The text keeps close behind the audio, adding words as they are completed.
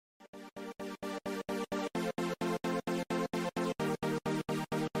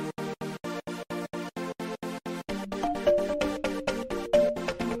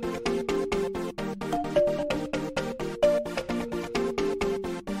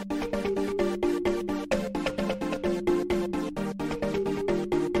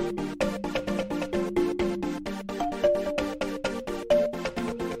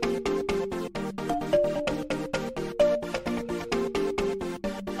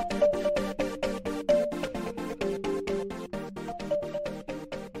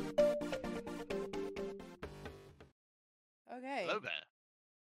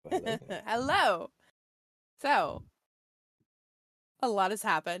there. Hello. So, a lot has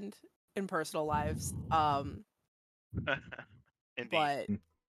happened in personal lives. Indeed. But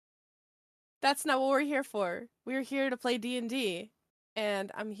that's not what we're here for. We're here to play D&D,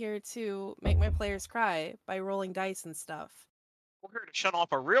 and I'm here to make my players cry by rolling dice and stuff. We're here to shut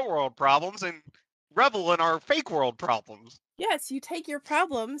off our real world problems and revel in our fake world problems. Yes, you take your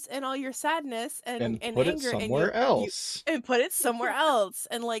problems and all your sadness and put anger it somewhere and else. and put it somewhere else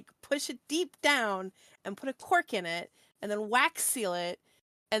and like push it deep down and put a cork in it and then wax seal it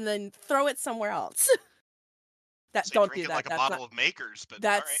and then throw it somewhere else. Don't do that. Like a bottle of Makers, but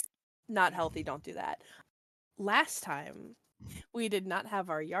that's all right. not healthy. Don't do that. Last time, we did not have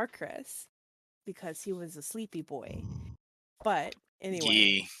our Yarkris because he was a sleepy boy. But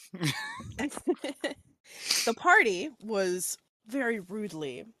anyway, the party was very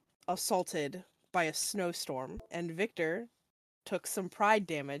rudely assaulted by a snowstorm, and Victor took some pride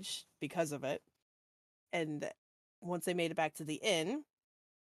damage because of it. And once they made it back to the inn,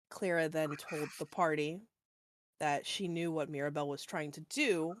 Clara then told the party that she knew what Mirabelle was trying to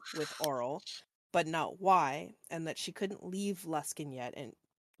do with Oral, but not why, and that she couldn't leave Luskin yet, and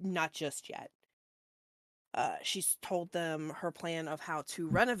not just yet. She's told them her plan of how to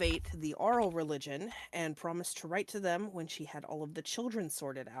renovate the Oral religion, and promised to write to them when she had all of the children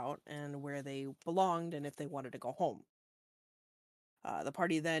sorted out, and where they belonged, and if they wanted to go home. The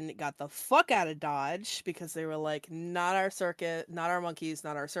party then got the fuck out of Dodge, because they were like, not our circus, not our monkeys,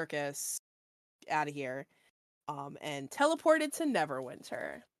 not our circus, out of here. And teleported to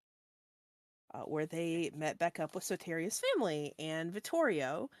Neverwinter, where they met back up with Soteria's family and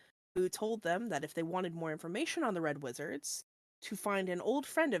Vittorio, who told them that if they wanted more information on the Red Wizards, to find an old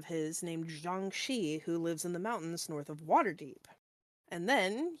friend of his named Zhang Shi, who lives in the mountains north of Waterdeep. And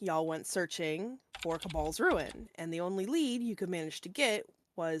then y'all went searching for Cabal's Ruin, and the only lead you could manage to get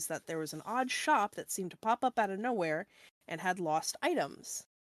was that there was an odd shop that seemed to pop up out of nowhere and had lost items.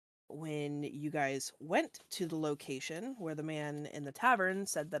 When you guys went to the location where the man in the tavern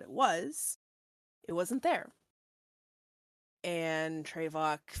said that it wasn't there. And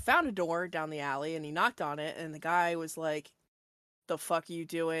Trevok found a door down the alley and he knocked on it, and the guy was like, "The fuck are you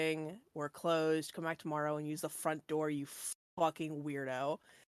doing? We're closed. Come back tomorrow and use the front door, you fucking weirdo."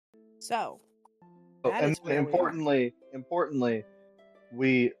 So, that is where importantly,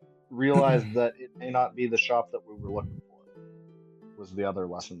 we realized that it may not be the shop that we were looking for. Was the other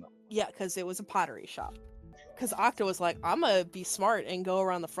lesson. Yeah, because it was a pottery shop. Because Octa was like, I'm gonna be smart and go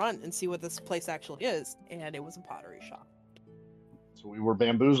around the front and see what this place actually is, and it was a pottery shop. So we were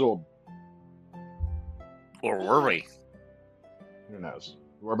bamboozled. Or were we? Who knows?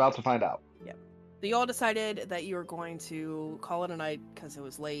 We're about to find out. Yep. So you all decided that you were going to call it a night because it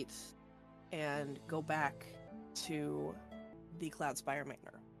was late, and go back to the Cloudspire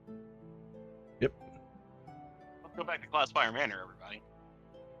Manor. Yep. Let's go back to Cloudspire Manor, everybody.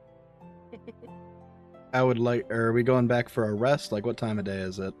 Are we going back for a rest? Like, what time of day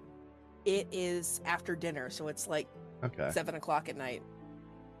is it? It is after dinner, so it's like 7 o'clock at night.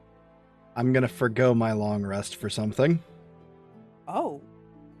 I'm gonna forgo my long rest for something. Oh.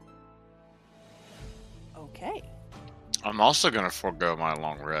 Okay. I'm also gonna forego my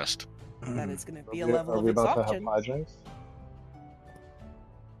long rest. That is gonna be a level of exhaustion. Are we about to have 5 drinks?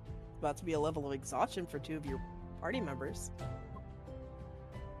 About to be a level of exhaustion for 2 of your party members.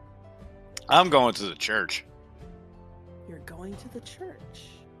 I'm going to the church. You're going to the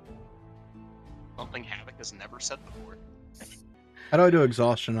church. Something Havoc has never said before. How do I do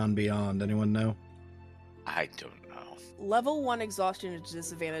exhaustion on Beyond? Anyone know? I don't know. Level 1 exhaustion is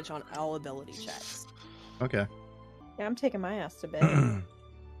disadvantage on all ability checks. Okay. Yeah, I'm taking my ass to bed.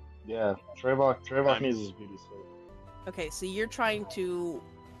 Yeah, Trevok needs his beauty sleep. Okay, so you're trying to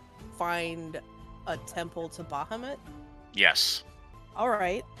find a temple to Bahamut? Yes.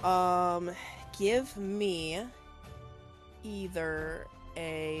 Alright, give me either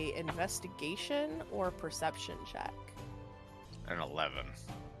a investigation or perception check. An 11.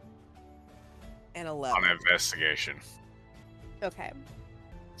 An 11. On investigation. Okay.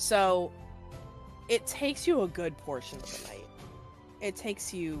 So, it takes you a good portion of the night. It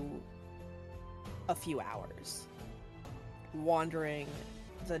takes you a few hours wandering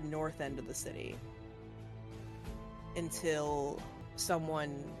the north end of the city until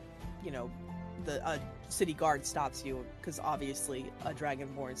someone, a city guard stops you, because obviously a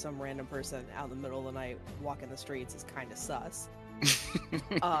dragonborn, some random person out in the middle of the night walking the streets is kind of sus.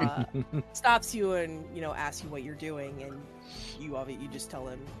 Stops you and, asks you what you're doing, and you just tell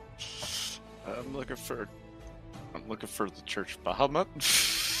him, I'm looking for the Church Bahamut.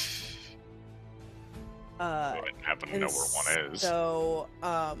 I happen to know where one is. So,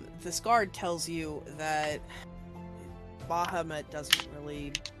 this guard tells you that Bahamut doesn't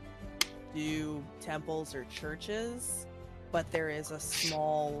really do temples or churches, but there is a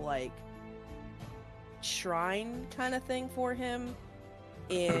small, like, shrine kind of thing for him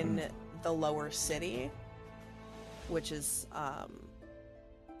in the lower city, which is,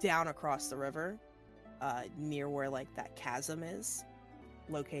 down across the river, near where, like, that chasm is,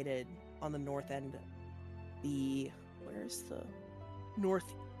 located on the north end. Where's the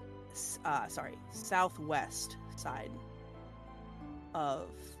southwest side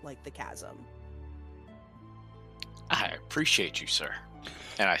of, like, the chasm. I appreciate you, sir.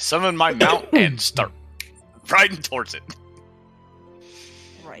 And I summon my mount and start riding towards it.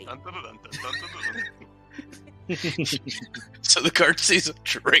 Right. Dun, dun, dun, dun, dun, dun, dun. So the guard sees a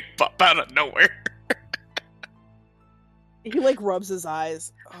drake pop out of nowhere. He, like, rubs his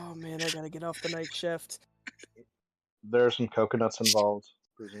eyes. Oh man, I gotta get off the night shift. There are some coconuts involved,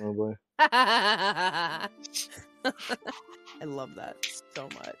 presumably. I love that so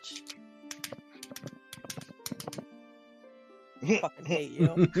much. Fucking hate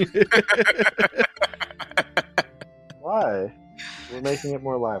you. Why? We're making it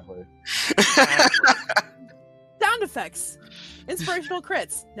more lively. Sound effects. Inspirational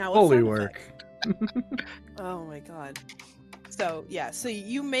crits. Now what's Holy sound work. effects? Oh my god. So yeah, so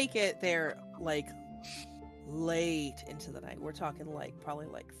you make it there like late into the night. We're talking like probably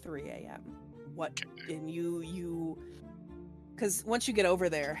like 3 a.m. And you because once you get over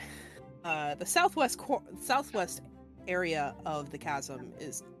there, the southwest area of the chasm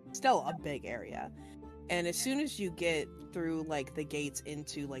is still a big area. And as soon as you get through like the gates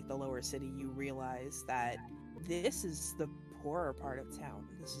into like the lower city, you realize that this is the poorer part of town.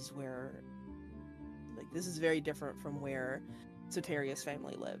 This is where, like, this is very different from where Soteria's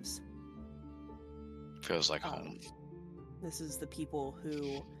family lives. Feels like home. This is the people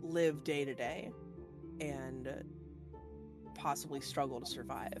who live day to day and possibly struggle to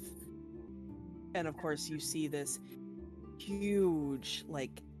survive. And of course, you see this huge,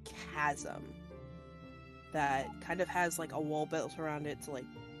 like, chasm that kind of has like a wall built around it to, like,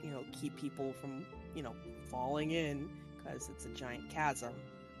 you know, keep people from, you know, falling in because it's a giant chasm.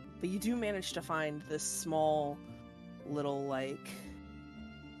 But you do manage to find this small little, like,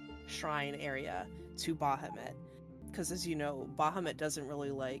 shrine area to Bahamut. Because as you know, Bahamut doesn't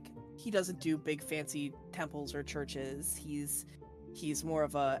really, like, he doesn't do big fancy temples or churches. He's more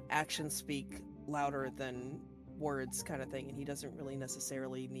of a actions speak louder than words kind of thing, and he doesn't really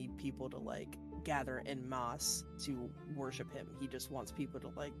necessarily need people to, like, gather en masse to worship him. He just wants people to,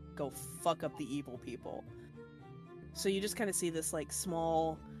 like, go fuck up the evil people. So you just kind of see this, like,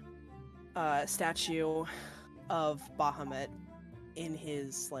 small statue of Bahamut in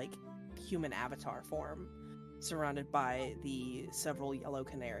his, like, human avatar form, surrounded by the several yellow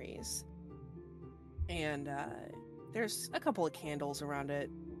canaries. And there's a couple of candles around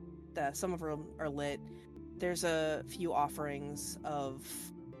it. Some of them are lit. There's a few offerings of...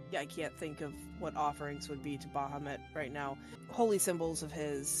 I can't think of what offerings would be to Bahamut right now. Holy symbols of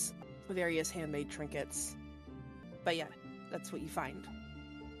his, various handmade trinkets. But yeah, that's what you find.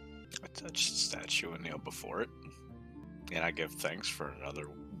 I touch the statue and kneel before it. And I give thanks for another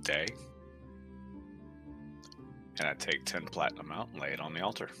day. And I take 10 platinum out and lay it on the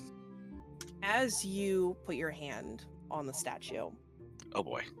altar. As you put your hand on the statue... Oh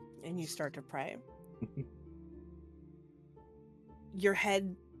boy. And you start to pray. Your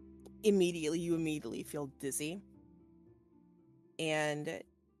head... you immediately feel dizzy, and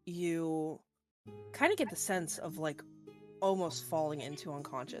you kind of get the sense of, like, almost falling into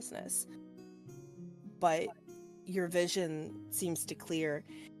unconsciousness, but your vision seems to clear,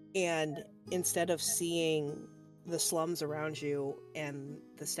 and instead of seeing the slums around you and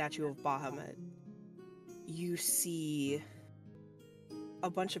the statue of Bahamut, you see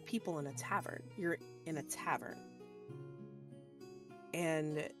a bunch of people in a tavern. You're in a tavern,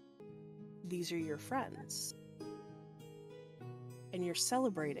 and these are your friends. And you're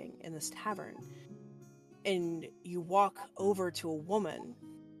celebrating in this tavern. And you walk over to a woman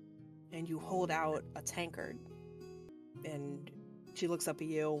and you hold out a tankard. And she looks up at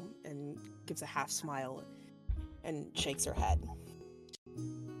you and gives a half smile and shakes her head.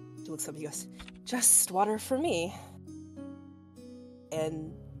 She looks up at you and goes, "Just water for me."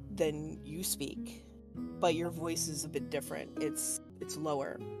 And then you speak, but your voice is a bit different. It's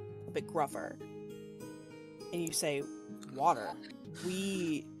lower, a bit gruffer. And you say, "Water.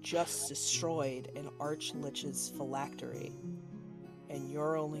 We just destroyed an archlich's phylactery, and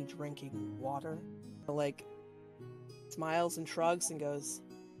you're only drinking water?" Like, smiles and shrugs and goes,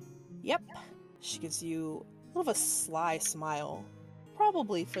 "Yep, She gives you a little of a sly smile,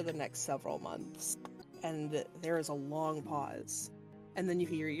 probably for the next several months. And there is a long pause. And then you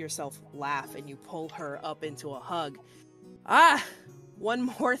hear yourself laugh and you pull her up into a hug. Ah! One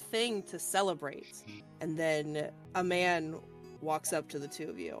more thing to celebrate. And then a man walks up to the two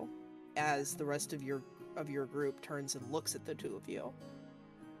of you as the rest of your group turns and looks at the two of you.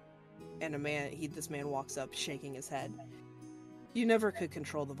 And this man walks up shaking his head. You never could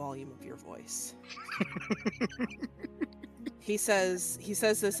control the volume of your voice. He says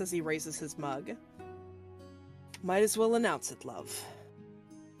this as he raises his mug. Might as well announce it, love.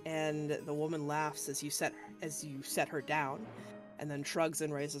 And the woman laughs as you set her down, and then shrugs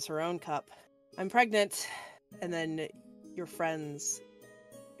and raises her own cup. I'm pregnant. And then your friends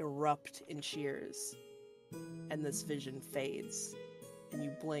erupt in cheers, and this vision fades, and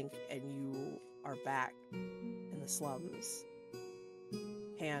you blink, and you are back in the slums.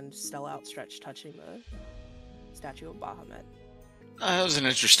 Hand still outstretched, touching the statue of Bahamut. That was an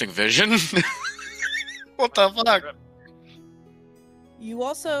interesting vision. What the fuck? You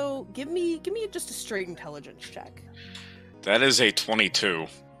also give me just a straight intelligence check. That is a 22.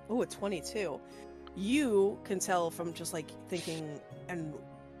 Oh, a 22. You can tell from just like thinking and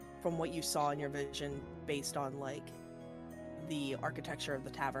from what you saw in your vision, based on like the architecture of the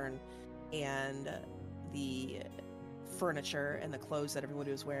tavern and the furniture and the clothes that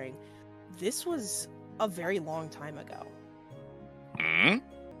everybody was wearing, this was a very long time ago. Hmm?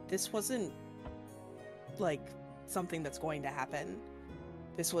 This wasn't like something that's going to happen.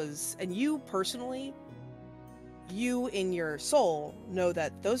 This was, and you personally, you in your soul know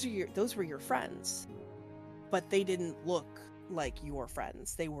that those were your friends, but they didn't look like your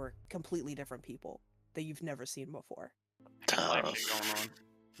friends. They were completely different people that you've never seen before. Tough. Going on.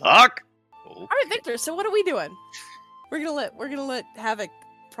 Fuck. All right, Victor. So what are we doing? We're gonna let Havoc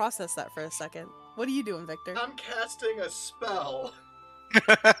process that for a second. What are you doing, Victor? I'm casting a spell.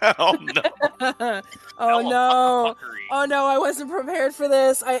 Oh no. Oh no! Oh no! I wasn't prepared for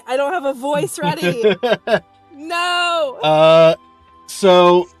this. I don't have a voice ready. No.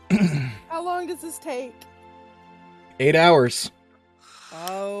 So How long does this take? 8 hours.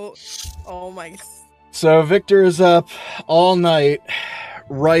 Oh my. So Victor is up all night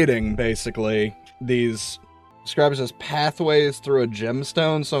writing, basically, these describes as pathways through a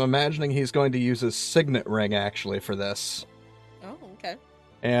gemstone, so I'm imagining he's going to use his signet ring, actually, for this. Oh, okay.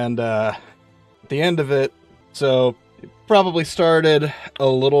 And at the end of it, so it probably started a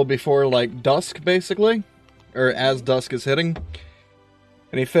little before, like, dusk, basically, or as dusk is hitting,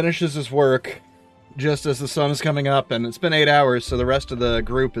 and he finishes his work just as the sun is coming up, and it's been 8 hours, so the rest of the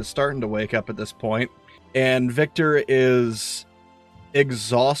group is starting to wake up at this point, and Victor is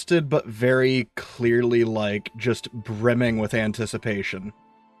exhausted, but very clearly, like, just brimming with anticipation.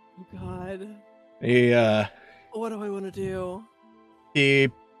 Oh God. He, What do I want to do? he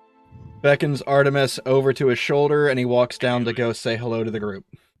beckons Artemis over to his shoulder, and he walks down to go say hello to the group.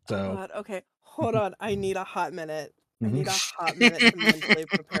 Oh So, God. Okay. Hold on. I need a hot minute. I Mhm. need a hot minute to mentally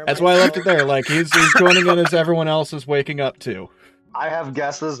prepare That's why I left it myself. there. Like, he's joining in as everyone else is waking up too. I have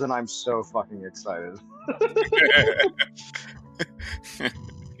guesses, and I'm so fucking excited.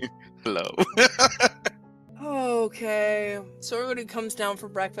 Hello. Okay. So everybody comes down for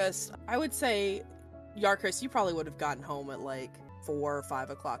breakfast. I would say, Yarkris, you probably would have gotten home at like 4 or 5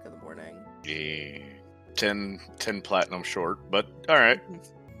 o'clock in the morning. Yeah. 10 platinum short, but alright.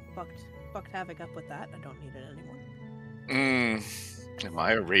 Fucked Havoc up with that. I don't need it anymore. Am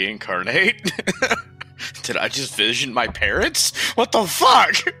I a reincarnate? Did I just vision my parents? What the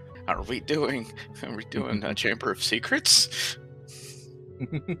fuck? Are we doing a Chamber of Secrets?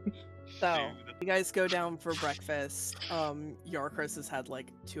 So, you guys go down for breakfast. Yarkris has had like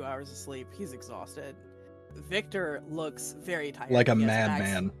 2 hours of sleep. He's exhausted. Victor looks very tired. Like a He has bags-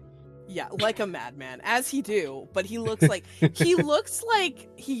 madman. Yeah, like a madman, as he do. But he looks like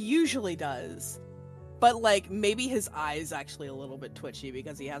he usually does. But like maybe his eyes actually a little bit twitchy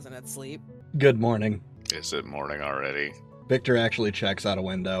because he hasn't had sleep. Good morning. Is it morning already? Victor actually checks out a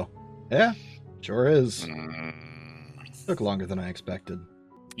window. Yeah, sure is. Mm, Took longer than I expected.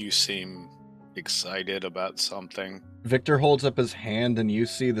 you seem excited about something. Victor holds up his hand, and you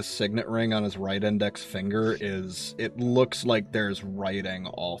see the signet ring on his right index finger it looks like there's writing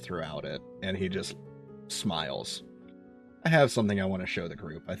all throughout it, and he just smiles. I have something I want to show the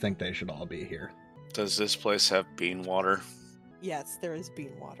group. I think they should all be here. Does this place have bean water? Yes, there is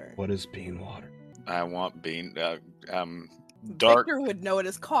bean water. What is bean water? I want bean. Dark. Victor would know it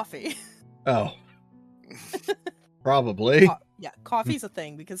as coffee. Oh. Probably. Yeah, coffee's a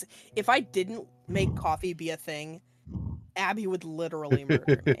thing, because if I didn't make coffee be a thing, Abby would literally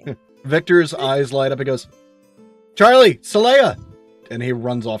murder me. Victor's eyes light up and goes, Charlie, Saleya! And he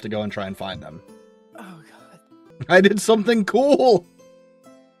runs off to go and try and find them. Oh god. I did something cool!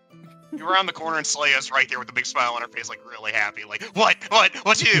 You around the corner and Sleia's right there with a big smile on her face, like really happy. Like, what?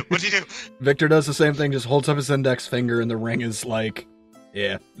 What'd you do? What'd you do? Victor does the same thing, just holds up his index finger, and the ring is like,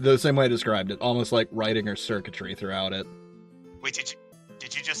 yeah, the same way I described it, almost like writing or circuitry throughout it. Wait,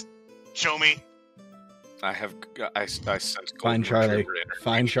 did you just show me? I sense Fine, golden Charlie. retriever energy.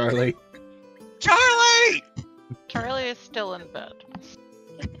 Fine, Charlie. Charlie! Charlie is still in bed.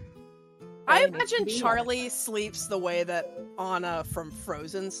 I Charlie needs to imagine be Charlie sleeps the way that Anna from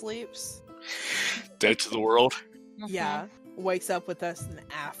Frozen sleeps. Dead to the world. Yeah. Wakes up with us an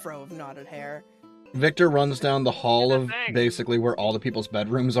afro of knotted hair. Victor runs down the hall Yeah, of thanks. basically where all the people's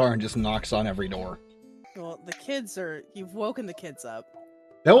bedrooms are and just knocks on every door. Well, the kids are. You've woken the kids up.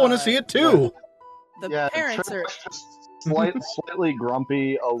 They'll want to see it too! The Yeah, parents are. Trish just slightly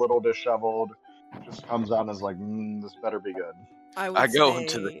grumpy, a little disheveled. Just comes out and is like, this better be good. I would I go say,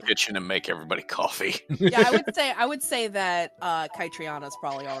 into the kitchen and make everybody coffee. Yeah, I would say that Kytriana's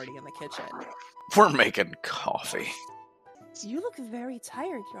probably already in the kitchen. We're making coffee. You look very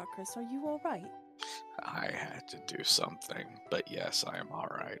tired, Chris. Are you all right? I had to do something, but yes, I am all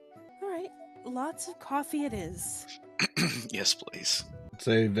right. All right. Lots of coffee it is. Yes, please.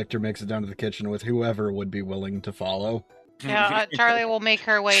 Say Victor makes it down to the kitchen with whoever would be willing to follow. Yeah, Charlie will make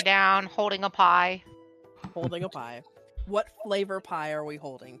her way down, holding a pie. Holding a pie. What flavor pie are we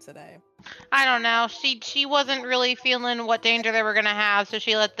holding today? I don't know. She wasn't really feeling what danger they were gonna have, so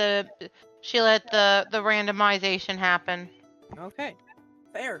she let the randomization happen. Okay.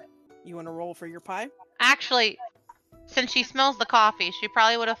 Fair. You want to roll for your pie? Actually, since she smells the coffee, she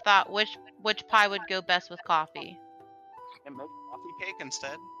probably would have thought which pie would go best with coffee. And make coffee cake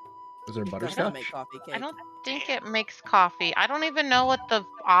instead. Is there Doesn't butterscotch? make coffee cake. I don't think it makes coffee. I don't even know what the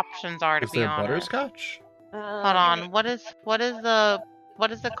options are, to Is be there honest. butterscotch? Hold on. What is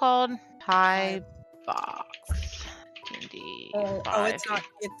it called? Pie box. Candy. Oh, Oh, it's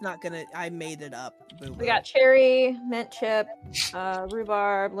not gonna. I made it up. Boo-boo. We got cherry, mint chip,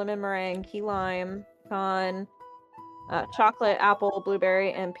 rhubarb, lemon meringue, key lime, pecan, chocolate, apple,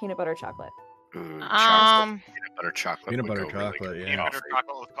 blueberry, and peanut butter chocolate. Ooh, chocolate. Peanut Peanut butter chocolate. would butter go really chocolate, good with yeah. Peanut coffee. butter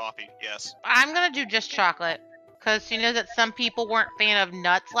chocolate with coffee, yes. I'm gonna do just chocolate, because she knows that some people weren't fan of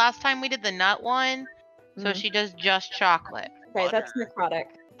nuts last time we did the nut one, so Mhm. she does just chocolate. Okay, that's necrotic.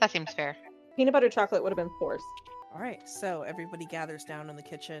 That seems fair. Peanut butter chocolate would have been forced. All right, so everybody gathers down in the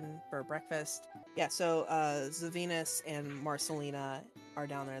kitchen for breakfast. Yeah, so Zavinus and Marcelina are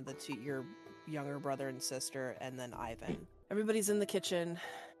down there, your younger brother and sister, and then Ivan. Everybody's in the kitchen.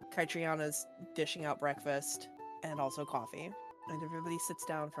 Kytriana's dishing out breakfast and also coffee. And everybody sits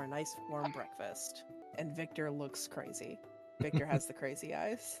down for a nice warm breakfast. And Victor looks crazy. Victor has the crazy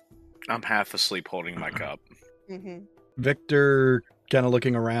eyes. I'm half asleep holding my cup. Mm-hmm. Victor, kind of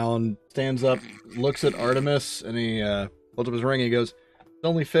looking around, stands up, looks at Artemis, and he holds up his ring. And he goes, "It's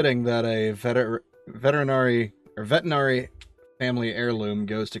only fitting that a veterinary family heirloom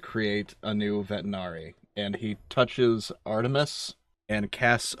goes to create a new veterinary." And he touches Artemis and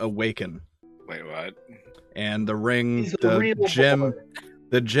casts Awaken. Wait, what? And the ring, He's a real the gem, boy.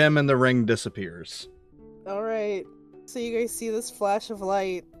 the gem in the ring disappears. All right. So you guys see this flash of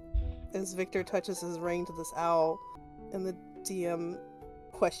light as Victor touches his ring to this owl, and the DM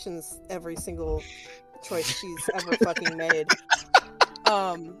questions every single choice she's ever fucking made.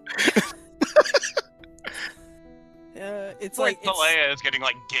 It's like Leia is getting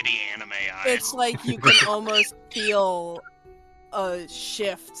like giddy anime eyes. it's like you can almost feel a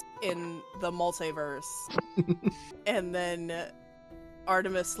shift in the multiverse, and then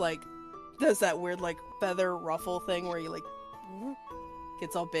Artemis like does that weird like feather ruffle thing where you like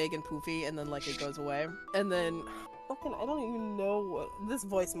gets all big and poofy, and then like it goes away, and then fucking I don't even know what this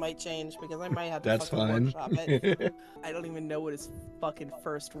voice might change because I might have to That's fucking fine. workshop it. I don't even know what his fucking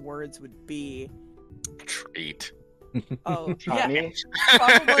first words would be. Treat. Oh yeah, Johnny?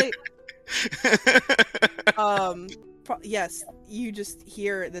 probably. Yes, you just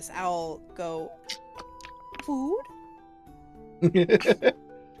hear this owl go, food?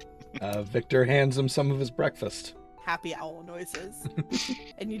 Victor hands him some of his breakfast. Happy owl noises.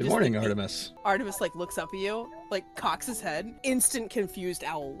 And you Good just morning, like, Artemis. Artemis like looks up at you, like cocks his head. Instant confused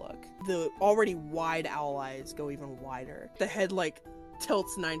owl look. The already wide owl eyes go even wider. The head like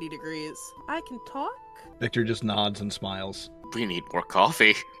tilts 90 degrees. I can talk? Victor just nods and smiles. We need more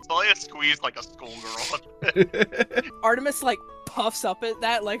coffee. Leia squeezed like a schoolgirl. Artemis like puffs up at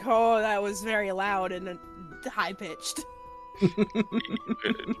that, like, oh, that was very loud and high pitched.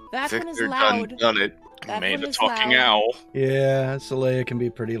 That one is Victor loud. done it. That Made one a is talking loud. owl. Yeah, Saleya can be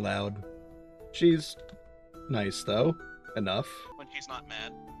pretty loud. She's nice, though. Enough. When she's not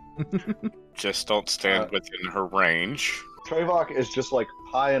mad. Just don't stand within her range. Trevok is just like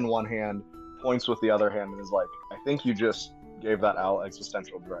pie in one hand, points with the other hand, and is like, I think you just gave that owl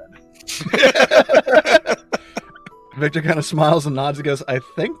existential dread. Victor kind of smiles and nods and goes, I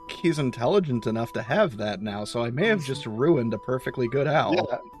think he's intelligent enough to have that now, so I may have just ruined a perfectly good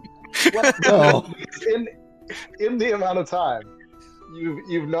owl. Yeah. Oh. In the amount of time,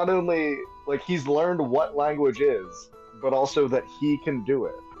 you've not only, like, he's learned what language is, but also that he can do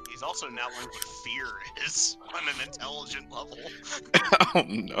it. He's also now learned what fear is on an intelligent level. Oh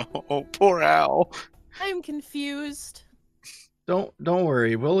no, poor owl. I'm confused. Don't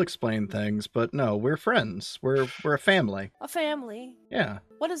worry, we'll explain things, but no, we're friends. We're a family. A family. Yeah.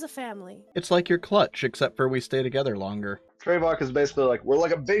 What is a family? It's like your clutch, except for we stay together longer. Trevok is basically like, we're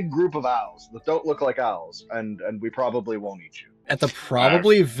like a big group of owls that don't look like owls, and we probably won't eat you. At the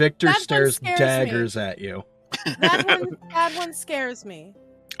probably, Victor That one stares scares daggers at you. That one scares me.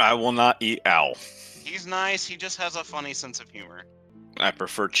 I will not eat owl. He's nice, he just has a funny sense of humor. I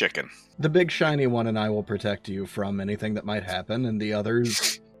prefer chicken. The big shiny one and I will protect you from anything that might happen, and the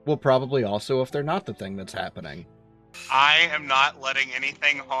others will probably also if they're not the thing that's happening. I am not letting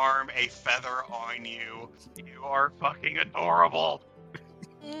anything harm a feather on you. You are fucking adorable.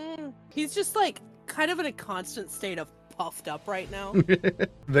 He's just like kind of in a constant state of puffed up right now.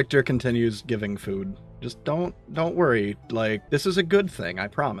 Victor continues giving food. Just don't worry. Like, this is a good thing, I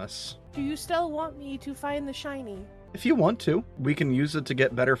promise. Do you still want me to find the shiny? If you want to, we can use it to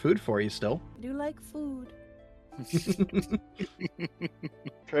get better food for you still. I do like food.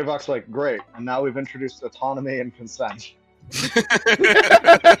 Trevok's like, great, and now we've introduced autonomy and consent.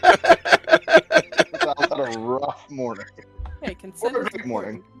 That was a rough morning. Hey, consent Or a is great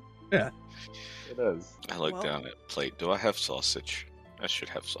morning. Yeah. It is. I look Well- down at plate. Do I have sausage? I should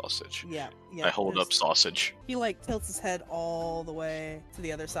have sausage. Yeah. I hold there's- up sausage. He like tilts his head all the way to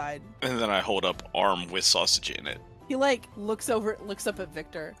the other side. And then I hold up arm with sausage in it. He like looks up at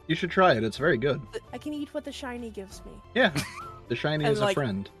Victor. You should try it, it's very good. I can eat what the shiny gives me. Yeah. The shiny And, is like, a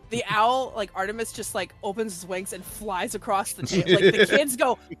friend. The owl, like Artemis, just like opens his wings and flies across the table. Like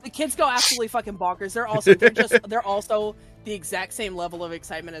the kids go absolutely fucking bonkers. They're also the exact same level of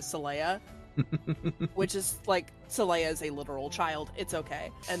excitement as Saleya, which is like Saleya is a literal child. It's okay.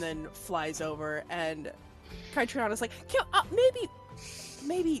 And then flies over, and Kytriana's like,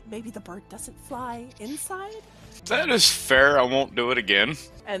 maybe the bird doesn't fly inside. That is fair. I won't do it again.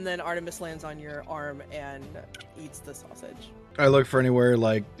 And then Artemis lands on your arm and eats the sausage. I look for anywhere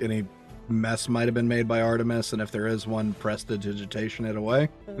like any mess might have been made by Artemis, and if there is one, prestidigitation it away.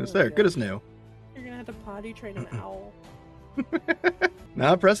 It's there, good as new. You're gonna have to potty train an owl.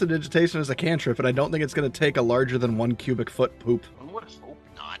 Now, prestidigitation is a cantrip, but I don't think it's going to take a larger than 1 cubic foot poop. I would hope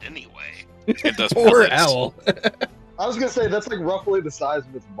not, anyway. It does Poor pellets. owl. I was gonna say, that's like roughly the size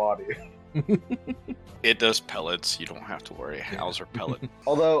of its body. It does pellets. You don't have to worry. Owls are pellet.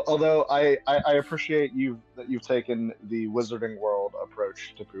 Although I appreciate that you've taken the Wizarding World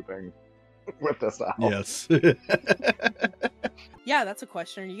approach to pooping with this owl. Yes. Yeah, that's a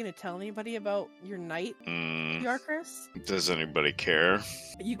question. Are you gonna tell anybody about your night, Mm, Yarkris? does anybody care?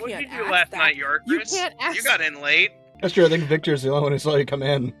 You What can't did you ask last that. night, Yarkris? You can't ask. You got in late. That's true. I think Victor's the only one who saw you come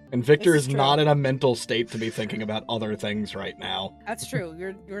in. And Victor This is is not true. in a mental state to be thinking about other things right now. That's true.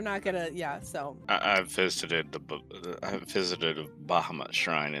 You're not gonna. Yeah. So I visited a Bahamut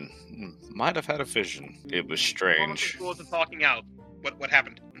shrine and might have had a vision. It was strange. What was the talking out? What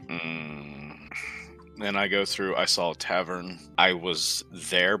happened? Then I go through. I saw a tavern. I was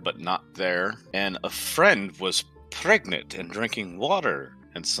there, but not there. And a friend was pregnant and drinking water.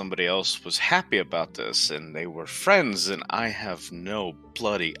 And somebody else was happy about this, and they were friends, and I have no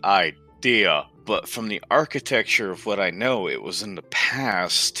bloody idea. But from the architecture of what I know, it was in the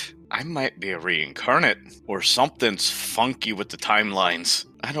past. I might be a reincarnate, or something's funky with the timelines.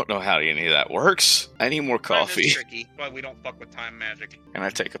 I don't know how any of that works. I need more Time coffee. is tricky, but we don't fuck with time magic. And I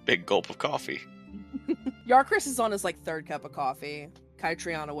take a big gulp of coffee. Yarkris is on his like third cup of coffee.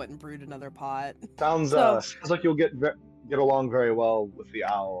 Kytriana went and brewed another pot. Sounds like you'll get along very well with the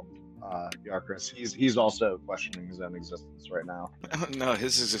owl, Yarkris. He's also questioning his own existence right now. No,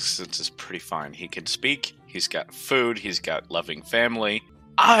 his existence is pretty fine. He can speak, he's got food, he's got loving family.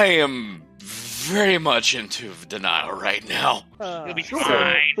 I am very much into denial right now. You'll be Sure,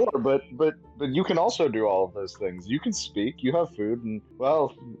 fine. sure, but you can also do all of those things. You can speak, you have food, and,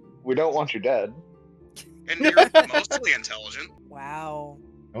 well, we don't want you dead. And you're mostly intelligent. Wow.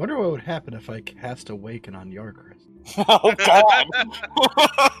 I wonder what would happen if I cast Awaken on Yarkris. Oh God!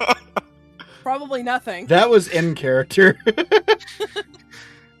 Probably nothing. That was in character.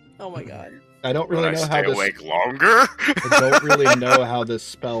 Oh my god. I don't Will really I know stay how this. awake longer? I don't really know how this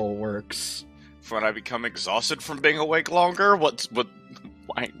spell works. When I become exhausted from being awake longer? What?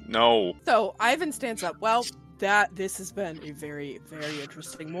 Why? No. So Ivan stands up. Well, this has been a very, very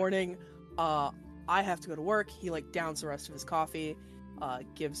interesting morning. I have to go to work. He downs the rest of his coffee,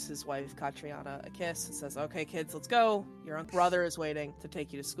 gives his wife Katriana a kiss, and says, "Okay, kids, let's go. Your brother is waiting to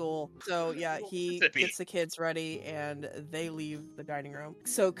take you to school." So yeah, he gets the kids ready, and they leave the dining room.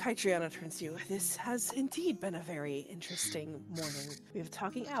 So Katriana turns to you. This has indeed been a very interesting morning. We have a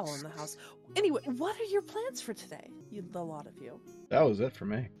talking owl in the house. Anyway, what are your plans for today? The lot of you. That was it for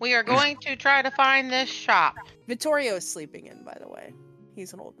me. We are going to try to find this shop. Vittorio is sleeping in, by the way.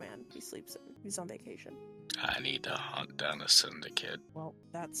 He's an old man. He sleeps in. He's on vacation. I need to hunt down a syndicate Well,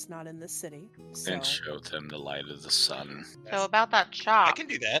 that's not in this city. So and show them the light of the sun. So about that I shop. can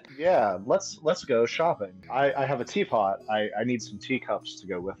do that. Yeah, let's go shopping. I have a teapot. I need some teacups to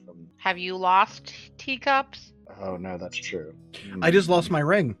go with them. Have you lost teacups? Oh no, that's true. I just lost my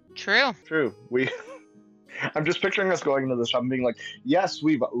ring. True. True. I'm just picturing us going into the shop and being like, "Yes,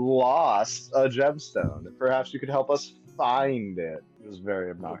 we've lost a gemstone. Perhaps you could help us find it." It was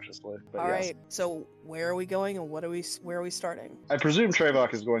very obnoxiously. But all yes. right. So where are we going, and where are we starting? I presume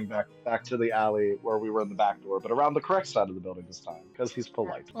Trevok is going back to the alley where we were in the back door, but around the correct side of the building this time because he's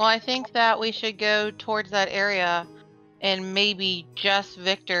polite. Well, I think that we should go towards that area, and maybe just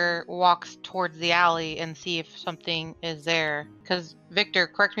Victor walks towards the alley and see if something is there. Because Victor,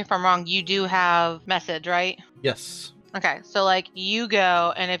 correct me if I'm wrong, you do have message, right? Yes. Okay, so you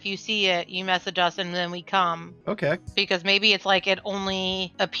go, and if you see it, you message us, and then we come. Okay. Because maybe it's it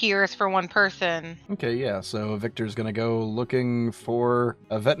only appears for one person. Okay, yeah, so Victor's gonna go looking for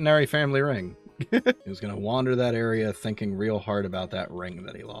a veterinary family ring. He's gonna wander that area thinking real hard about that ring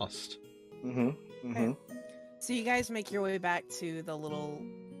that he lost. Okay. So you guys make your way back to the little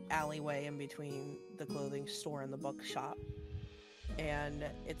alleyway in between the clothing store and the bookshop. And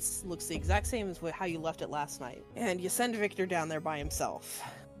it looks the exact same as how you left it last night. And you send Victor down there by himself.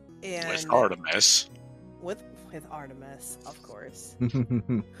 And With Artemis. With Artemis, of course.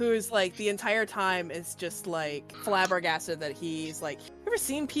 Who's the entire time is just flabbergasted that he's you ever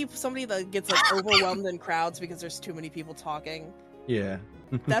seen somebody that gets overwhelmed in crowds because there's too many people talking? Yeah.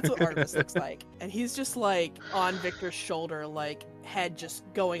 That's what Artemis looks like. And he's just on Victor's shoulder, head just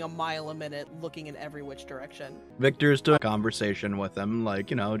going a mile a minute, looking in every which direction. Victor's doing a conversation with him,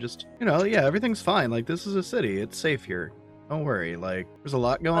 yeah, everything's fine. This is a city. It's safe here. Don't worry. There's a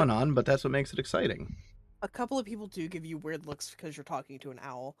lot going on, but that's what makes it exciting. A couple of people do give you weird looks because you're talking to an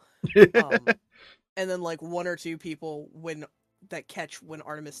owl. And then one or two people that catch when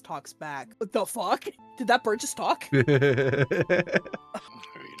Artemis talks back. What the fuck? Did that bird just talk? Have you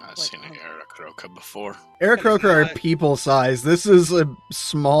not seen an Aarakocra before? Aarakocra are people size. This is a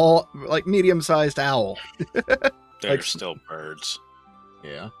small, medium-sized owl. They're still birds.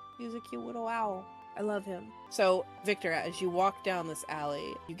 Yeah. He's a cute little owl. I love him. So, Victor, as you walk down this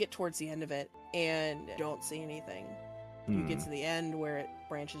alley, you get towards the end of it and don't see anything. You get to the end where it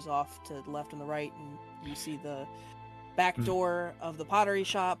branches off to the left and the right, and you see the back door of the pottery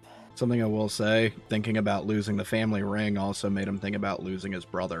shop. Something I will say, thinking about losing the family ring also made him think about losing his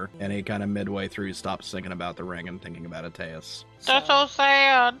brother. And he kind of midway through stops thinking about the ring and thinking about Ateus. That's so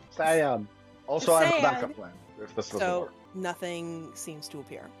sad. Sad. Also, I have a Sad. backup plan if this doesn't So, work. nothing seems to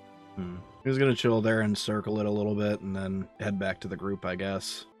appear. He's gonna chill there and circle it a little bit and then head back to the group, I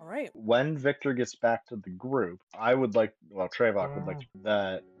guess. All right. When Victor gets back to the group, I would like, Trevok would like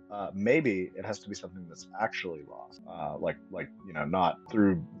that. Maybe it has to be something that's actually lost, not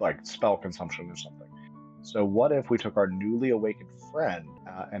through spell consumption or something. So what if we took our newly awakened friend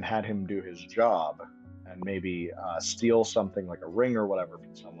and had him do his job, and maybe steal something like a ring or whatever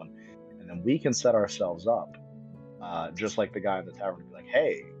from someone, and then we can set ourselves up, just like the guy in the tavern, be like,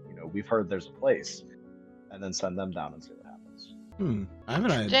 "Hey, we've heard there's a place," and then send them down and see what happens. I have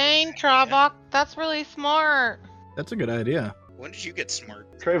an idea. Dang, Trabok, that's really smart. That's a good idea. When did you get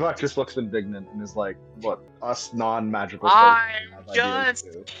smart? Trevok just looks indignant and is like, "Look, us non-magical I'm folk have ideas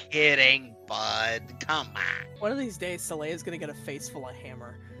just too." kidding, bud. Come on. One of these days, Soleil is going to get a face full of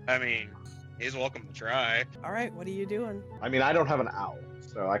hammer. I mean, he's welcome to try. All right, what are you doing? I mean, I don't have an owl,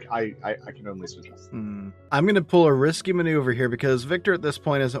 so I can only suggest. I'm going to pull a risky maneuver here because Victor at this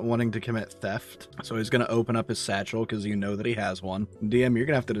point isn't wanting to commit theft. So he's going to open up his satchel because you know that he has one. DM, you're going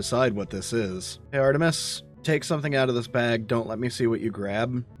to have to decide what this is. Hey, Artemis, take something out of this bag. Don't let me see what you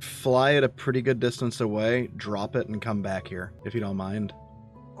grab. Fly it a pretty good distance away, drop it, and come back here, if you don't mind.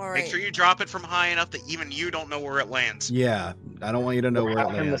 All right. Make sure you drop it from high enough that even you don't know where it lands. Yeah, I don't want you to know We're where it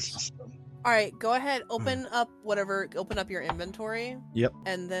hacking the lands. system. All right, go ahead. Open up your inventory. Yep.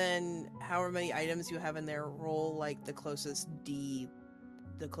 And then however many items you have in there, roll like the closest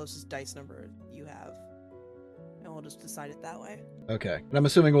dice number you have. And we'll just decide it that way. Okay. And I'm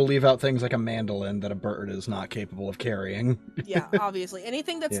assuming we'll leave out things like a mandolin that a bird is not capable of carrying. Yeah, obviously.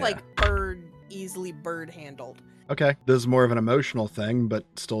 Anything that's Yeah. like easily bird handled. Okay. This is more of an emotional thing, but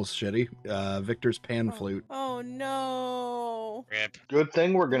still shitty. Victor's pan flute. Oh no. Rip. Good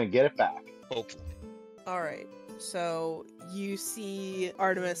thing we're gonna get it back. Hopefully. All right. So you see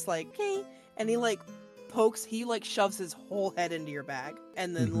Artemis like, hey, and he like pokes, he like shoves his whole head into your bag,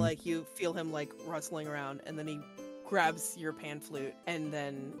 and then Mhm. like you feel him like rustling around, and then he grabs your pan flute and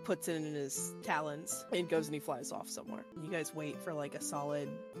then puts it in his talons and goes and he flies off somewhere. You guys wait for like a solid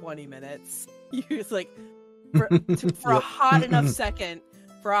 20 minutes. You just like for a Yep. hot enough second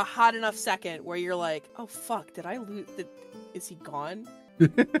where you're like, oh fuck, did I lose? Is he gone?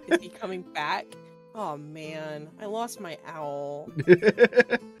 Is he coming back? Oh man, I lost my owl.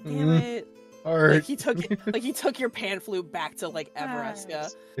 Damn it! Alright. Like he took your pan flute back to like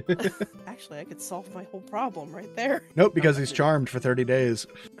Everesca. Actually, I could solve my whole problem right there. Nope, because he's charmed for 30 days.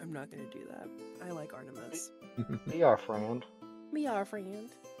 I'm not gonna do that. I like Artemis. Be our friend. We are friend.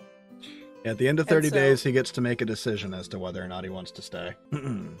 At the end of 30 so- days, he gets to make a decision as to whether or not he wants to stay.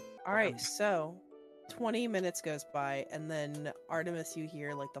 All right, so 20 minutes goes by, and then Artemis, you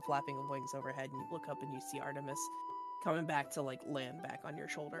hear like the flapping of wings overhead, and you look up and you see Artemis coming back to like land back on your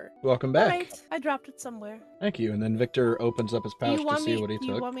shoulder. Welcome back. Alright, I dropped it somewhere. Thank you. And then Victor opens up his pouch to see what he do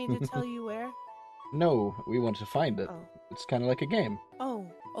took. you want me to tell you where? No, we want to find it. Oh. It's kind of like a game. Oh,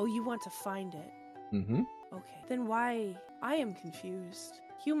 you want to find it. Mm-hmm. Okay. Then why? I am confused.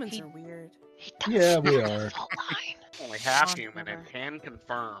 Humans He- are weird. He does Yeah, we have a are. fault line. Only half On human and her. can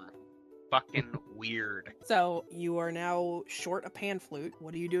confirm. Fucking weird. So you are now short a pan flute.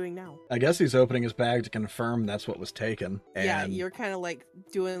 What are you doing now? I guess he's opening his bag to confirm that's what was taken. And Yeah, you're kind of like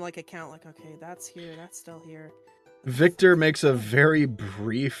doing like a count, like okay, that's here, that's still here. Victor makes a very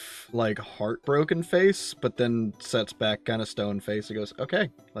brief, like, heartbroken face, but then sets back kind of stone face and goes, okay,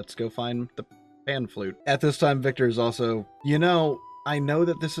 let's go find the pan flute. At this time, Victor is also, I know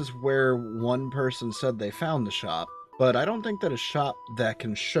that this is where one person said they found the shop, but I don't think that a shop that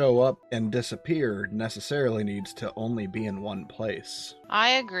can show up and disappear necessarily needs to only be in one place. I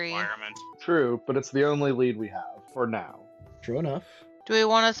agree. Environment. True, but it's the only lead we have for now. True enough. Do we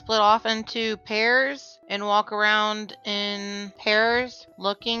want to split off into pairs and walk around in pairs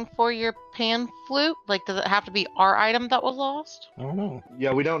looking for your pan flute? Like, does it have to be our item that was lost? I don't know.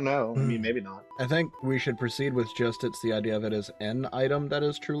 Yeah, we don't know. I mean, maybe not. I think we should proceed with just it's the idea of it as an item that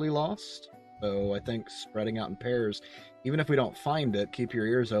is truly lost. So I think spreading out in pairs, even if we don't find it, keep your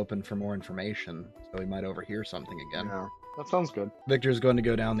ears open for more information. So we might overhear something again. Yeah, that sounds good. Victor's going to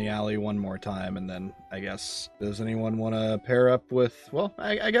go down the alley one more time, and then I guess, does anyone want to pair up with, well,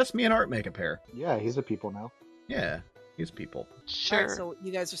 I guess me and Art make a pair. Yeah, he's a people now. Yeah, he's people. Sure. Alright, so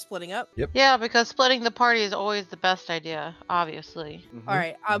you guys are splitting up. Yeah, because splitting the party is always the best idea, obviously. Mhm. All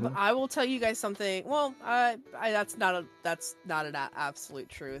right, Mhm. I will tell you guys something. Well, that's not an absolute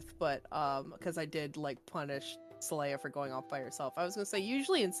truth, but because I did like punish Saleya for going off by herself. I was gonna say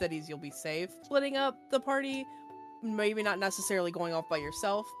usually in cities you'll be safe splitting up the party, maybe not necessarily going off by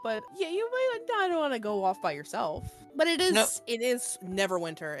yourself, but yeah, you might not want to go off by yourself. But it is Nope. it is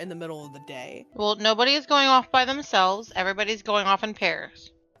Neverwinter in the middle of the day. Well, nobody is going off by themselves. Everybody's going off in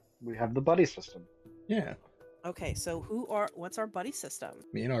pairs. We have the buddy system. Yeah, Okay, so what's our buddy system?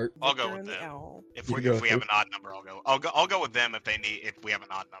 me and Art. I'll go Victor with and the them. owl. If You we go if we have with an odd number, I'll go with them if we have an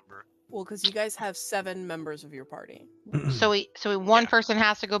odd number. Well, because you guys have 7 members of your party. So one Yeah. person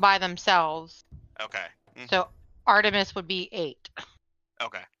has to go by themselves. Okay. So Artemis would be 8.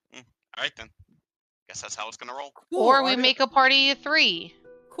 Okay. All right then. Guess that's how it's gonna roll. Cool, Or we Artemis- make a party of 3.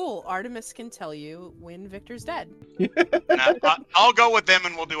 Cool. Artemis can tell you when Victor's dead. I'll go with them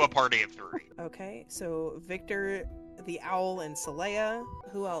and we'll do a party of 3. Okay, so Victor, the owl, and Saleya.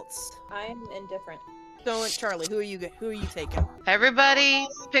 Who else? I'm indifferent. So Charlie, who are you taking? Everybody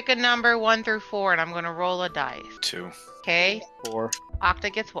pick a number 1 through 4, and I'm gonna roll a dice. 2. Okay? 4.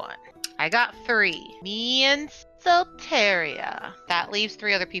 Octa gets 1. I got 3. Me and Solteria. That leaves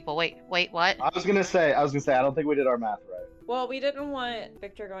 3 other people. Wait, what? I was gonna say, I don't think we did our math right. Well, we didn't want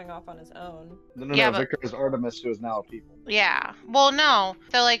Victor going off on his own. No, Yeah, no, but- Victor is Artemis, who is now a people. Yeah. Well, no.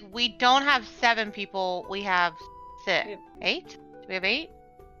 So, like, we don't have 7 people. We have 6. We have- 8? Do we have 8?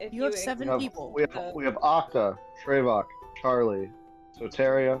 If You have We 7 have, people. we have Octa, Trevok, Charlie,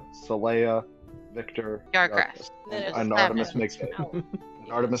 Soteria, Saleya, Victor, Yarkrest. Then it's and 7. Artemis makes 8. Ow.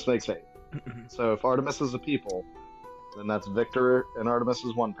 and Artemis makes 8. So if Artemis is a people, then that's Victor and Artemis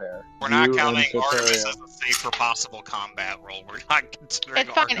is one pair. We're not You and counting Soteria- Artemis as a safe for possible combat roll. We're not considering It's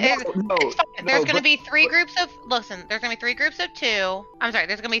fine. Artemis. No, It's fine. There's going to but- be 3 groups of. Listen, there's going to be 3 groups of 2. I'm sorry.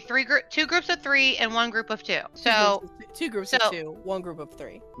 There's going to be 2 groups of 3 and 1 group of 2. So two groups so- of 2, 1 group of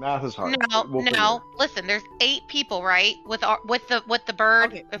 3. Math is hard. no, We'll figure no. it. Listen, there's 8 people, right? With the bird.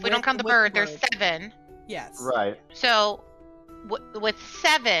 Okay, If we don't count the with bird, the there's bird. 7. Yes. Right. So with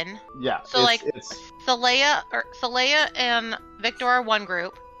 7, Yeah. So, like, Saleya and Victor are 1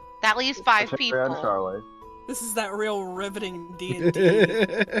 group. That leaves 5 Soteria people. and Charlie. This is that real riveting D&D.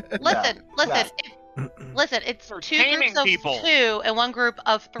 Listen, listen. It's 2 Entertaining groups of people. 2 and 1 group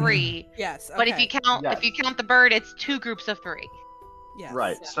of 3. Yes. But if okay. you count the bird, it's 2 groups of 3. Yes.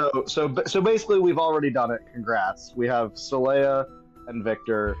 Right. So basically, we've already done it. Congrats. We have Saleya and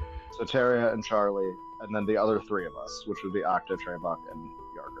Victor, Soteria and Charlie, and then the other 3 of us, which would be Octa, Trevok, and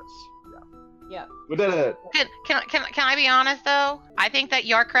Yargris. Yeah. We did it. Can I be honest though? I think that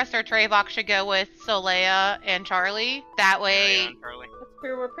Yarkrest or Trevok should go with Soleya and Charlie. That way, Charlie. That's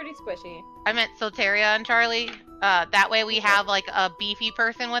true. We're pretty squishy. I meant Soteria and Charlie. That way we have like a beefy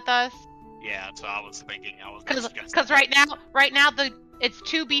person with us. Yeah, that's what I was thinking. Because right now it's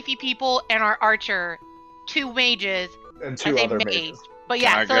 2 beefy people and our archer, 2 mages, And as 2 a other mage. mages. But Can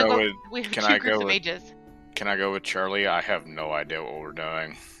yeah, I so go like, with- we have can 2 I groups go of with- mages. Can I go with Charlie? I have no idea what we're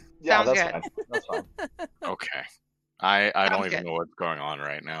doing. Yeah, Sounds that's good. fine. That's fine. Okay. I don't Sounds even good. know what's going on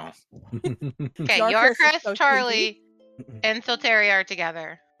right now. Okay, Yarkrest is Yarkrest, so Charlie, and Soteria are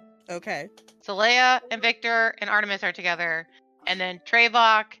together. Okay. Saleya and Victor and Artemis are together. And then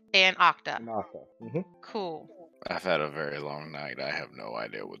Trevok and Octa. And Octa. Mhm. Cool. I've had a very long night. I have no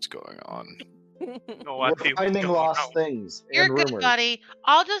idea what's going on. No We're idea what's finding going lost on. things You're and good, rumors. buddy.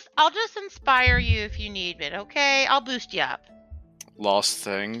 I'll just inspire you if you need it, okay? I'll boost you up. Lost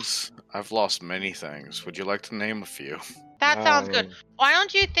things? I've lost many things. Would you like to name a few? That sounds good. Why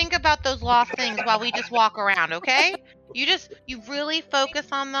don't you think about those lost things while we just walk around, okay? You really focus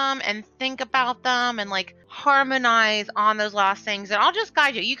on them and think about them and like harmonize on those lost things, and I'll just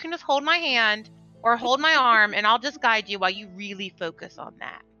guide you. You can just hold my hand or hold my arm and I'll just guide you while you really focus on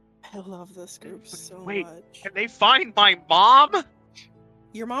that. I love this group so Wait, much. Can they find my mom?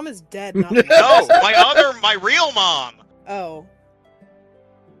 Your mom is dead, not No, my real mom. Oh.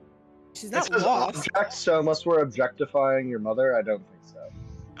 She's It not says lost. object, so unless we're objectifying your mother, I don't think so.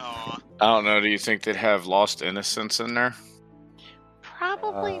 Aw. I don't know. Do you think they'd have lost innocence in there?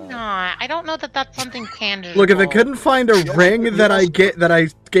 Probably not. I don't know that that's something tangible. Look, if it couldn't find a ring that I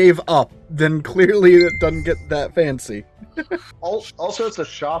gave up, then clearly it doesn't get that fancy. Also, it's a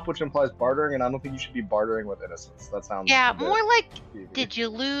shop, which implies bartering, and I don't think you should be bartering with innocence. That sounds Yeah, a bit more like, skeevy. did you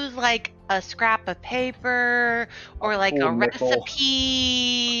lose like a scrap of paper or like cool a nickel.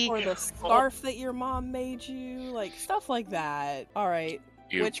 recipe? Or the scarf that your mom made you, like stuff like that. All right,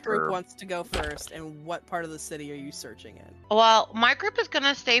 You which group perv. wants to go first, and what part of the city are you searching in? Well, my group is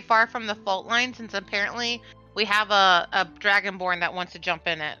gonna stay far from the fault line since apparently we have a dragonborn that wants to jump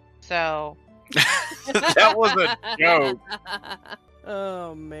in it. So That was a joke.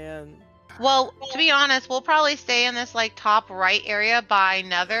 Oh man. well, to be honest, we'll probably stay in this like top right area by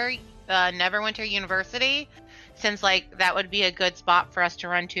Neverwinter University, since like that would be a good spot for us to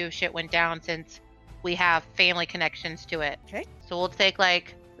run to if shit went down, since we have family connections to it. Okay. So we'll take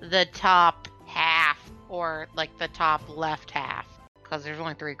like the top half or like the top left half, because there's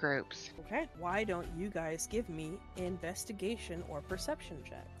only 3 groups. Okay. Why don't you guys give me investigation or perception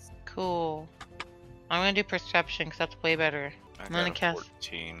checks? Cool. I'm gonna do perception because that's way better. I I'm gonna got a cast-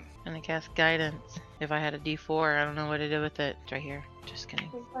 14. I'm gonna cast guidance. If I had a D4, I don't know what to do with it. It's right here. Just kidding.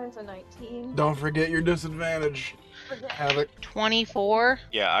 Mine's a 19. Don't forget your disadvantage, Havoc. 24.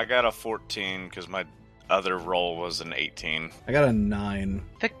 Yeah, I got a 14 because my other roll was an 18. I got a 9.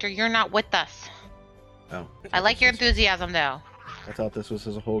 Victor, you're not with us. Oh. I like your enthusiasm though. I thought this was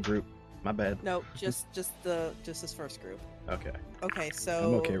his whole group. My bad. No, just this first group. Okay. Okay, so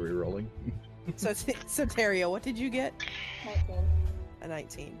I'm okay re-rolling. So Teria, what did you get? 19. A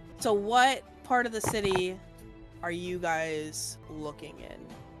 19. So what part of the city are you guys looking in?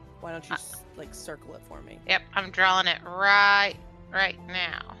 Why don't you like circle it for me? Yep, I'm drawing it right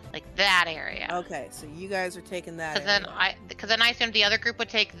now, like that area. Okay, so you guys are taking that. Because then I assumed the other group would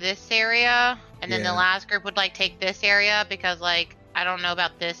take this area, and then the Yeah. last group would like take this area because like I don't know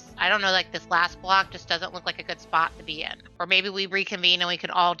about this. I don't know, like this last block just doesn't look like a good spot to be in. Or maybe we reconvene and we could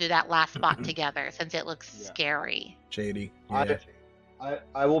all do that last spot together since it looks Yeah. scary. Shady. Yeah.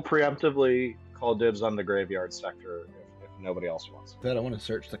 I will preemptively call dibs on the graveyard sector if nobody else wants. That I want to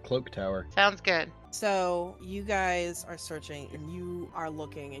search the cloak tower. Sounds good. So you guys are searching and you are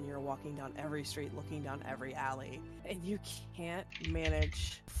looking and you're walking down every street, looking down every alley, and you can't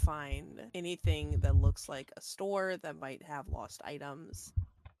manage to find anything that looks like a store that might have lost items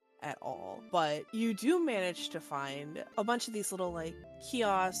at all. But you do manage to find a bunch of these little like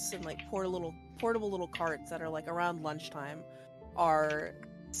kiosks and like portable little carts that are like around lunchtime are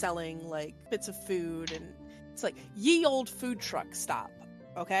selling like bits of food, and it's like ye old food truck stop,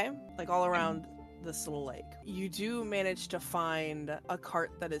 okay? Like all around this little lake. You do manage to find a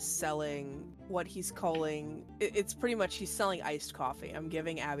cart that is selling what he's calling, it's pretty much he's selling iced coffee. I'm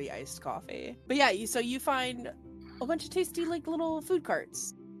giving Abby iced coffee. But yeah, so you find a bunch of tasty like little food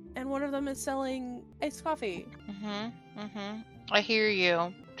carts, and one of them is selling iced coffee. I hear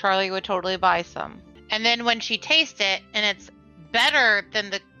you. Charlie would totally buy some. And then when she tastes it and it's better than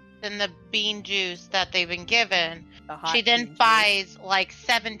the bean juice that they've been given, she then buys like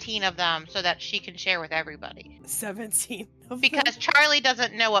 17 of them so that she can share with everybody. 17 of Because them? Charlie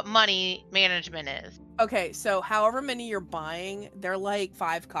doesn't know what money management is. Okay, so however many you're buying, they're like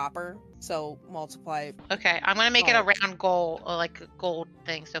 5 copper. So multiply. Okay, I'm gonna make it a round goal, or like a gold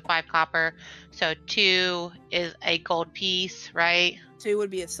thing. So 5 copper. So 2 is a gold piece, right? 2 would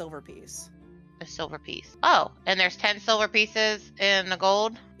be a silver piece. A silver piece. Oh, and there's 10 silver pieces in the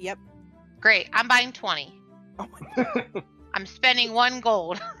gold? Yep. Great. I'm buying 20. Oh my god. I'm spending 1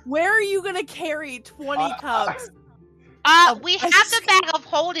 gold. Where are you gonna carry 20 cups? We have the bag of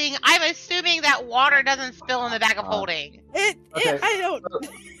holding. I'm assuming that water doesn't spill in the bag of holding. I don't.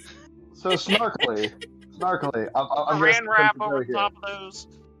 So snarkily, I'm Saran wrap gonna over here. top of those.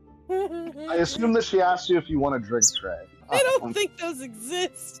 I assume that she asked you if you want a drink tray. I don't think those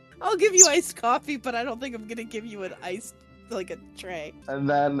exist. I'll give you iced coffee, but I don't think I'm gonna give you an iced, like a tray. And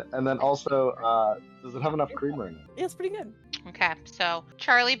then also, does it have enough creamer in it? Yeah, it's pretty good. Okay, so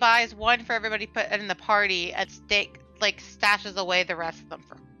Charlie buys 1 for everybody to put in the party, and stashes away the rest of them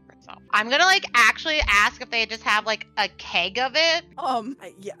for himself. I'm gonna actually ask if they just have like a keg of it.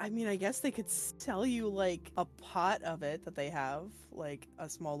 I guess they could sell you like a pot of it that they have, like a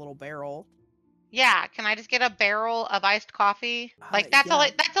small little barrel. Yeah, can I just get a barrel of iced coffee? That's yeah.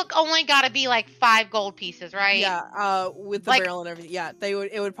 That's only got to be like 5 gold pieces, right? Yeah, with the barrel and everything. Yeah,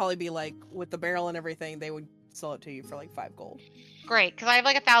 it would probably be like with the barrel and everything, they would sell it to you for like 5 gold. Great, because I have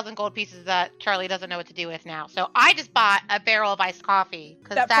like 1,000 gold pieces that Charlie doesn't know what to do with now. So I just bought a barrel of iced coffee.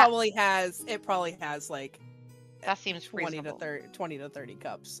 That probably has like that seems 20 reasonable. to 30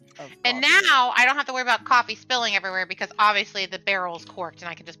 cups of coffee. And now I don't have to worry about coffee spilling everywhere because obviously the barrel's corked and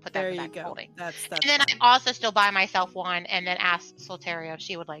I can just put that in the back of holding. That's and then fine. I also still buy myself 1 and then ask Solterio if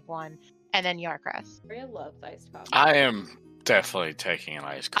she would like 1, and then Yarkras. Maria loves iced coffee. I am definitely taking an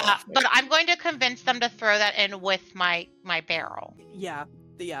iced coffee. But I'm going to convince them to throw that in with my barrel. Yeah,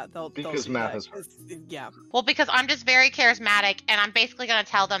 they'll Because do math that. is hard. Yeah. Well, because I'm just very charismatic and I'm basically going to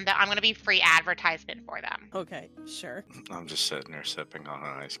tell them that I'm going to be free advertisement for them. Okay, sure. I'm just sitting there sipping on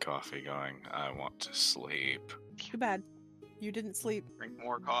an iced coffee going, I want to sleep. Too bad. You didn't sleep. Drink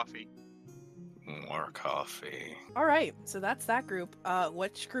more coffee. More coffee. All right, so that's that group.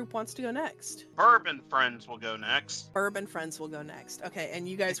 Which group wants to go next? Bourbon friends will go next. Urban friends will go next. Okay, and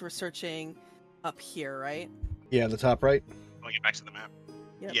you guys were searching up here, right? Yeah, the top right. I'll get back to the map.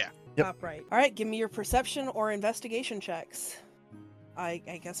 Yep. Yeah. Yep. Top right. All right, give me your perception or investigation checks. I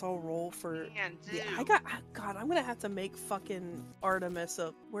guess I'll roll for. Yeah, God, I'm gonna have to make fucking Artemis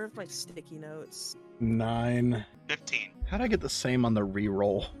up. Where's my sticky notes? 9. 15. How'd I get the same on the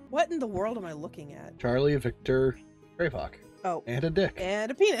reroll? What in the world am I looking at? Charlie, Victor, Gravehawk. Oh, And a dick. and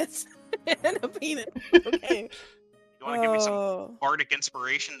a penis. And a penis. Okay. You want to give me some Oh. bardic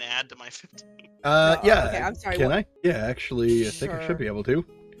inspiration to add to my 15? Yeah. Okay, I'm sorry. Can what- I? Yeah, actually, I think I Sure. should be able to.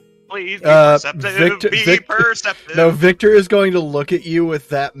 Please be Victor- perceptive. Perceptive. No, Victor is going to look at you with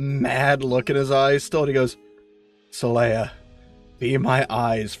that mad look in his eyes still, and he goes, Saleya, be my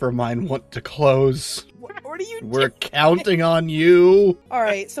eyes, for mine want to close. What are you We're counting on you. All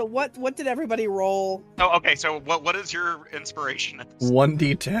right, so what did everybody roll? Oh, okay. So what is your inspiration?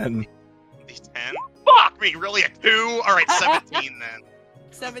 1d10. 10? Fuck me, really? A 2? All right, 17 then.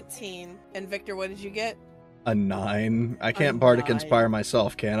 17. And Victor, what did you get? A 9. I A can't bardic 9. inspire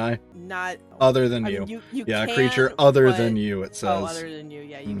myself, can I? Not Other than I you. mean, you Yeah, can, creature other but- than you, it Oh, says. other than you.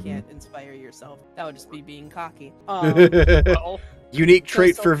 Yeah, you Mhm. can't inspire yourself. That would just be being cocky. Well, Unique So-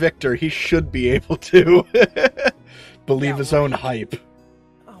 trait so- for Victor. He should be able to believe Yeah, his own right. hype.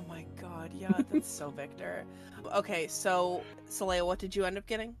 Oh my god, yeah, that's so Victor. Okay, so Saleya, what did you end up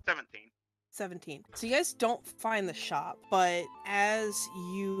getting? 17. 17. So you guys don't find the shop, but as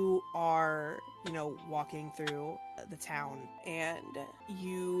you are, walking through the town and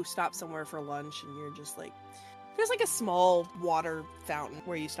you stop somewhere for lunch and you're just like, there's like a small water fountain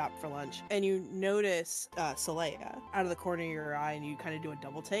where you stop for lunch, and you notice Saleya out of the corner of your eye, and you kind of do a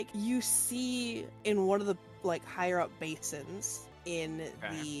double take. You see in one of the like higher up basins in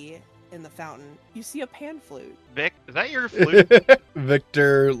the fountain, you see a pan flute. Vic, is that your flute?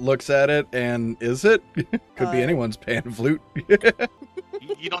 Victor looks at it, and is it? Could be anyone's pan flute.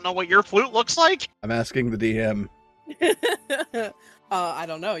 You don't know what your flute looks like? I'm asking the DM. I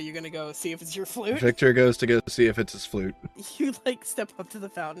don't know. You're gonna go see if it's your flute? Victor goes to go see if it's his flute. You like step up to the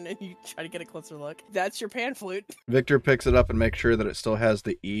fountain and you try to get a closer look. That's your pan flute. Victor picks it up and makes sure that it still has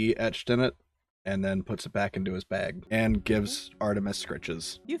the E etched in it, and then puts it back into his bag and gives Artemis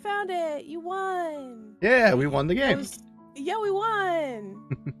scritches. You found it. You won. Yeah, we won the game. Yeah, we won.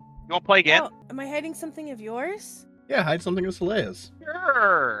 You want to play again? Oh, am I hiding something of yours? Yeah, hide something of Saleya's.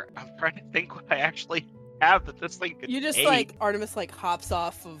 Sure. I'm trying to think what I actually have that this thing could You just take. like Artemis like hops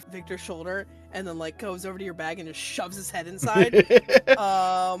off of Victor's shoulder and then like goes over to your bag and just shoves his head inside.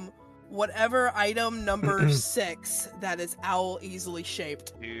 Whatever item number 6 that is owl easily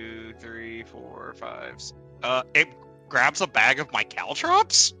shaped. 2, 3, 4, 5. It grabs a bag of my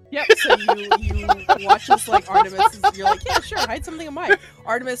caltrops? Yep, so you watch as like Artemis, you're like, yeah, sure, hide something of mine.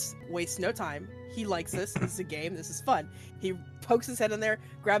 Artemis wastes no time. He likes this. This is a game. This is fun. He pokes his head in there,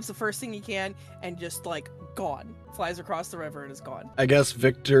 grabs the first thing he can, and just like gone. Flies across the river and is gone. I guess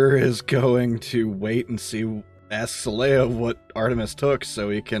Victor is going to wait and see. Ask Saleya what Artemis took so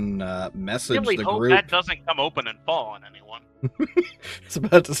he can message Really the hope group. that doesn't come open and fall on anyone. It's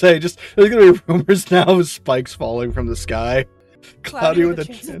about to say, just there's gonna be rumors now of spikes falling from the sky. Cloudy with a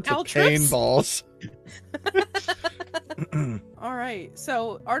chance of pain balls. All right,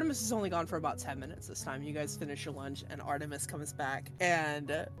 so Artemis is only gone for about 10 minutes this time. You guys finish your lunch, and Artemis comes back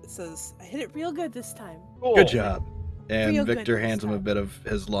and says, I hit it real good this time. Cool. Good job. And Real good Victor this hands him a time. bit of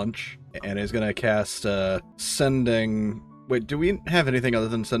his lunch, and he's gonna cast sending. Wait, do we have anything other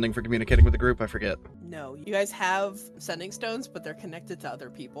than sending for communicating with the group? I forget. No, you guys have sending stones, but they're connected to other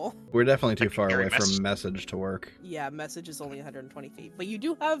people. We're definitely too Like far carry away message. from message to work. Yeah, message is only 120 feet, but you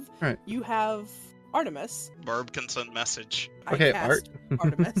do have Right. you have Artemis. Verb can send message. Okay, I cast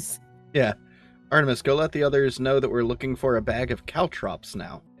Artemis. Yeah. Artemis, go let the others know that we're looking for a bag of caltrops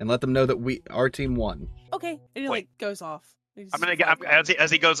now, and let them know that our team won. Okay, and he Wait. like goes off. He's I'm gonna flies get away.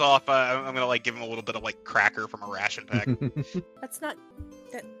 as he goes off. I'm gonna like give him a little bit of like cracker from a ration pack. That's not.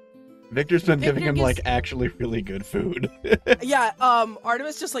 Victor's been Victor giving him gives- like actually really good food. Yeah,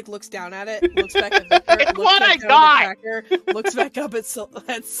 Artemis just like looks down at it, looks back at Victor, It's looks what back I down got! at the cracker, looks back up at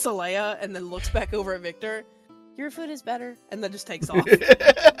Saleya, and then looks back over at Victor. Your food is better, and then just takes off.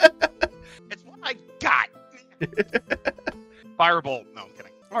 It's what I got. Firebolt. No, I'm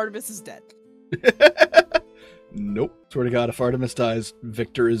kidding. Artemis is dead. Nope. Swear to God, if Artemis dies,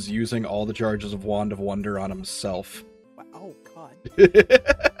 Victor is using all the charges of Wand of Wonder on himself. Wow, oh god.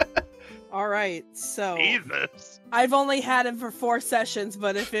 All right, so Jesus. I've only had him for 4 sessions,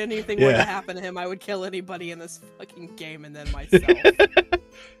 but if anything were to Yeah. happen to him, I would kill anybody in this fucking game and then myself.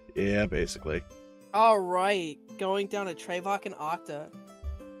 Yeah, basically. All right, going down to Trevok and Octa.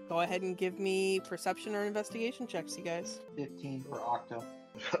 Go ahead and give me perception or investigation checks, you guys. 15 for Octo.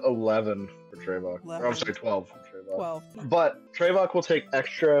 11 for Trevok. Or, 11. I'm sorry, 12 for Trevok. 12. But Trevok will take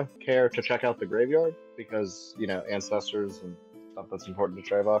extra care to check out the graveyard because, ancestors and stuff that's important to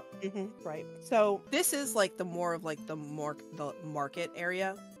Trevok. Right. So this is like the more of like the market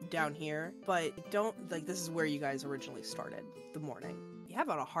area down here, but this is where you guys originally started the morning. You have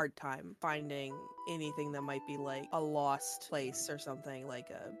a hard time finding anything that might be like a lost place or something, like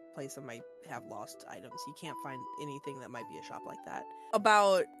a place that might have lost items. You can't find anything that might be a shop like that.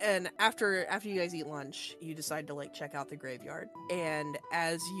 After you guys eat lunch, you decide to like check out the graveyard. And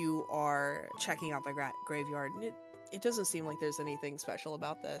as you are checking out the graveyard, it doesn't seem like there's anything special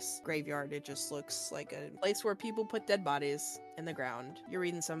about this graveyard. It just looks like a place where people put dead bodies in the ground. You're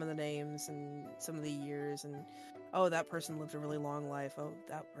reading some of the names and some of the years, and oh, that person lived a really long life. Oh,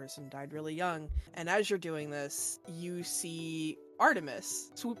 that person died really young. And as you're doing this, you see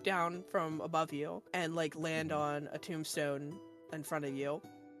Artemis swoop down from above you and like land on a tombstone in front of you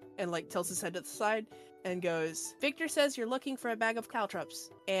and like tilts his head to the side and goes, Victor says you're looking for a bag of caltrops,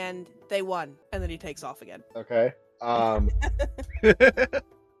 and they won. And then he takes off again. Okay.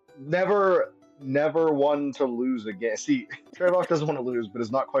 Never one to lose again. See, Trevok doesn't want to lose, but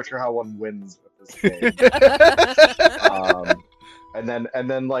is not quite sure how one wins at this game. And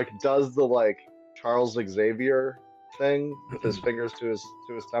then like does the like Charles Xavier thing with his fingers to his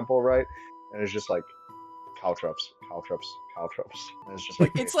temple, right? and it's just like caltrops, caltrops, caltrops. And it's just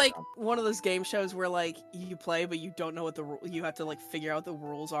like It's face like down. one of those game shows where like you play, but you don't know what you have to like figure out the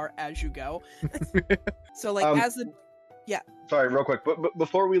rules are as you go. So like as the Sorry, real quick, but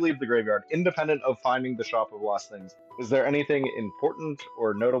before we leave the graveyard, independent of finding the shop of lost things, is there anything important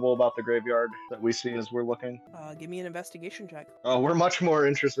or notable about the graveyard that we see as we're looking? give me an investigation check. Oh, we're much more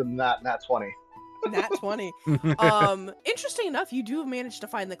interested in that. Nat 20. Nat 20. Interesting enough, you do manage to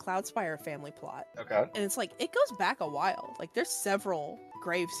find the Cloudspire family plot. Okay. And it's like it goes back a while. Like there's several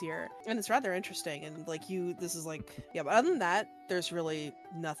graves here, and it's rather interesting. And like this is like but other than that, there's really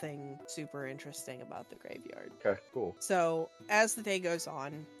nothing super interesting about the graveyard. Okay, cool. So as the day goes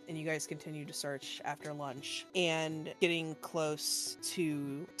on, and you guys continue to search after lunch, and getting close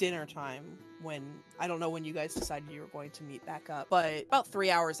to dinner time, when I don't know when you guys decided you were going to meet back up, but about 3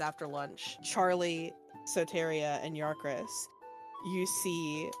 hours after lunch, Charlie, Soteria, and Yarkris, you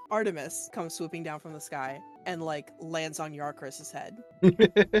see Artemis come swooping down from the sky and like lands on Yarkris's head.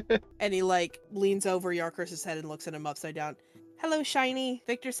 And he like leans over Yarkris's head and looks at him upside down. Hello, Shiny.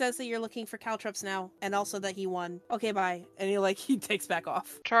 Victor says that you're looking for caltrops now, and also that he won. Okay, bye. And he takes back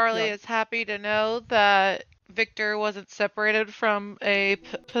off. Charlie Yeah. is happy to know that Victor wasn't separated from a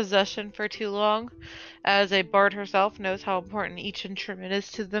possession for too long, as a bard herself knows how important each instrument is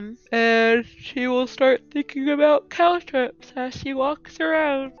to them. And she will start thinking about caltrops as she walks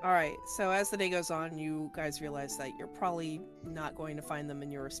around. Alright, so as the day goes on, you guys realize that you're probably not going to find them in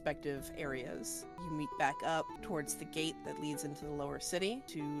your respective areas. You meet back up towards the gate that leads into the lower city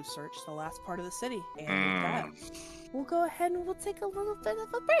to search the last part of the city. And with that, we'll go ahead and we'll take a little bit of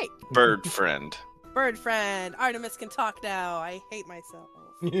a break. Bird friend. Bird friend, Artemis can talk now. I hate myself.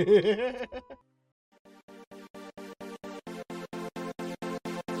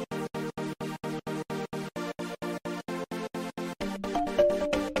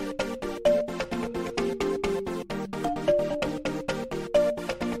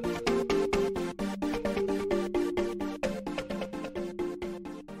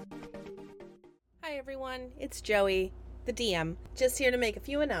 Hi everyone, it's Joey, the DM, just here to make a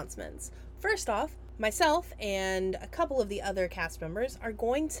few announcements. First off, myself and a couple of the other cast members are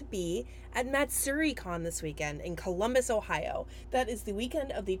going to be at MatsuryCon this weekend in Columbus, Ohio. That is the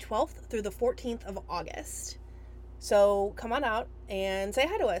weekend of the 12th through the 14th of August. So come on out and say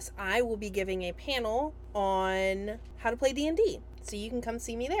hi to us. I will be giving a panel on how to play D&D, so you can come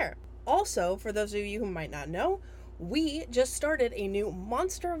see me there. Also, for those of you who might not know, we just started a new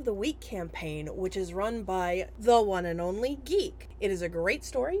Monster of the Week campaign, which is run by the one and only Geek. It is a great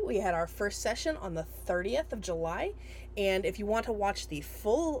story. We had our first session on the 30th of July, and if you want to watch the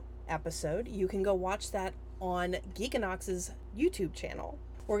full episode, you can go watch that on Geekinox's YouTube channel.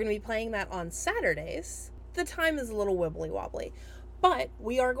 We're going to be playing that on Saturdays. The time is a little wibbly wobbly, but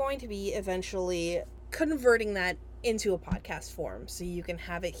we are going to be eventually converting that into a podcast form so you can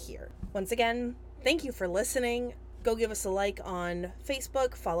have it here. Once again, thank you for listening. Go give us a like on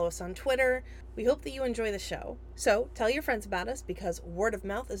Facebook, follow us on Twitter. We hope that you enjoy the show. So tell your friends about us, because word of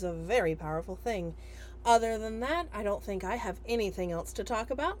mouth is a very powerful thing. Other than that, I don't think I have anything else to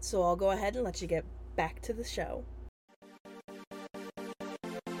talk about, so I'll go ahead and let you get back to the show.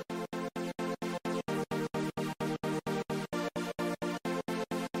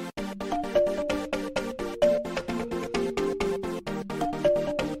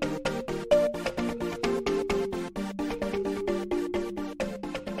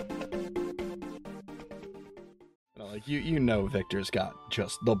 Like you know Victor's got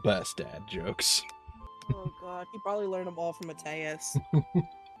just the best dad jokes. Oh god, he probably learned them all from Mateus.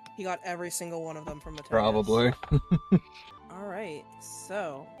 He got every single one of them from Mateus. Probably. Alright,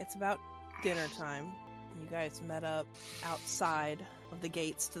 so it's about dinner time. You guys met up outside of the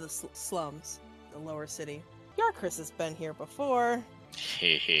gates to the slums, the lower city. Yarkris has been here before.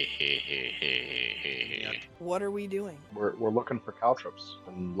 What are we doing? We're looking for caltrops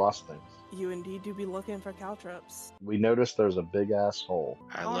and lost things. You indeed do be looking for caltrops. We noticed there's a big ass hole.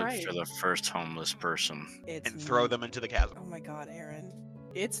 I All look right. for the first homeless person. It's And throw them into the chasm. Oh my god, Aaron.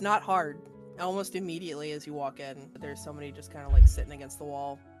 It's not hard. Almost immediately as you walk in, there's somebody just kind of like sitting against the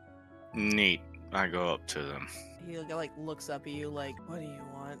wall. Neat. I go up to them. He like looks up at you like, what do you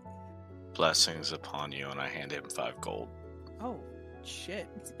want? Blessings upon you, and I hand him 5 gold. Oh, shit.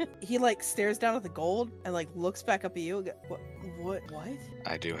 He like stares down at the gold and like looks back up at you. What?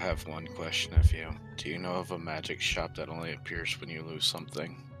 I do have one question of you. Do you know of a magic shop that only appears when you lose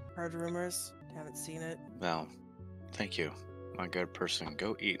something? Heard rumors. Haven't seen it. Well, thank you. My good person,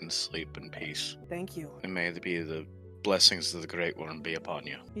 go eat and sleep in peace. Thank you. And may it be the blessings of the Great Worm be upon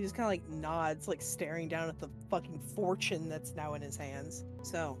you. He just kind of like nods, like staring down at the fucking fortune that's now in his hands.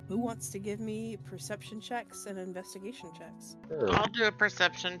 So, who wants to give me perception checks and investigation checks? Sure. I'll do a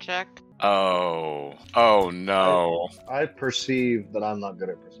perception check. Oh no. I perceive that I'm not good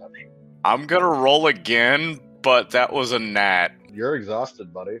at perception. I'm gonna roll again, but that was a nat. You're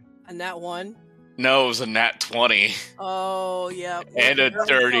exhausted, buddy. And that one. No, it was a nat 20. Oh, yeah. And a You're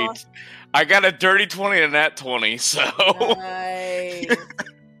dirty. exhausted. I got a dirty 20 and a nat 20, so. Nice.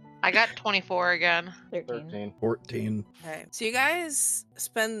 I got 24 again. 13. 14. Okay. So you guys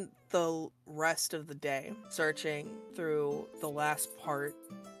spend the rest of the day searching through the last part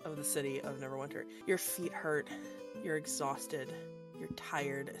of the city of Neverwinter. Your feet hurt. You're exhausted. You're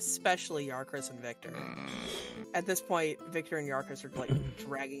tired, especially Yarkris and Victor. At this point, Victor and Yarkris are like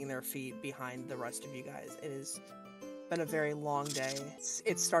dragging their feet behind the rest of you guys. It has been a very long day.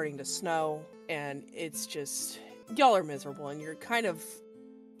 It's starting to snow, and it's just y'all are miserable, and you're kind of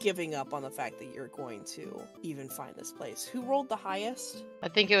giving up on the fact that you're going to even find this place. Who rolled the highest? I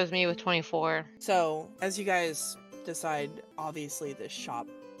think it was me with 24. So, as you guys decide, obviously this shop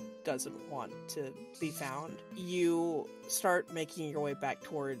doesn't want to be found, you start making your way back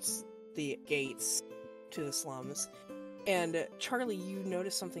towards the gates to the slums. And Charlie, you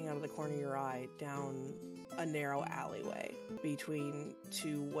notice something out of the corner of your eye down a narrow alleyway between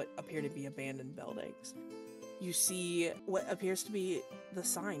two what appear to be abandoned buildings. You see what appears to be the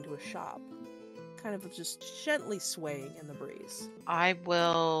sign to a shop, kind of just gently swaying in the breeze. I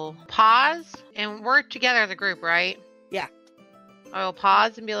will pause, and we're together as a group, right? Yeah. I will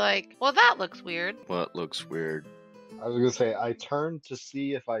pause and be like, well, that looks weird. What looks weird? I was gonna say, I turned to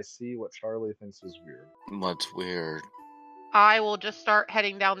see if I see what Charlie thinks is weird. What's weird? I will just start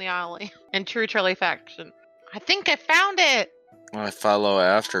heading down the alley in true Charlie fashion. I think I found it! I follow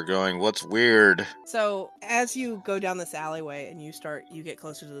after going, what's weird? So as you go down this alleyway and you get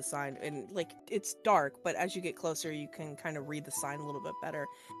closer to the sign, and like it's dark, but as you get closer, you can kind of read the sign a little bit better.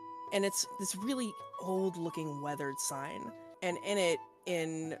 And it's this really old looking weathered sign. And in it,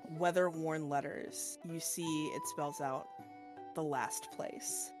 in weather-worn letters, you see it spells out the last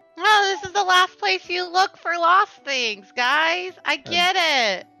place. Oh, this is the last place you look for lost things, guys. I get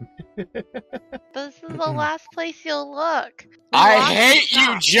it. This is the last place you'll look. We I lost hate the you,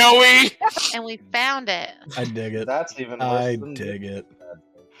 shop, Joey! and we found it. I dig it. That's even worse I than dig it.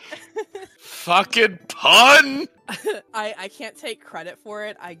 Fucking pun! I can't take credit for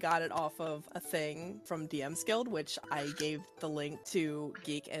it. I got it off of a thing from DM's Guild, which I gave the link to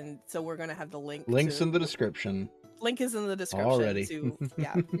Geek, and so we're gonna have the Links to, in the description. Link is in the description. Already.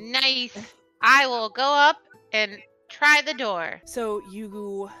 Yeah. Nice. I will go up and try the door. So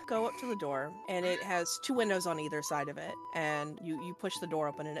you go up to the door, and it has two windows on either side of it, and you push the door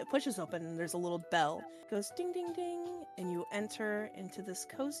open, and it pushes open, and there's a little bell. It goes ding ding ding, and you enter into this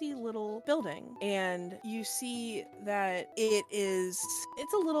cozy little building, and you see that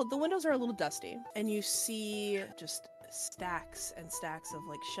the windows are a little dusty, and you see just stacks and stacks of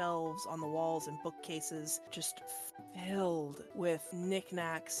like shelves on the walls and bookcases just filled with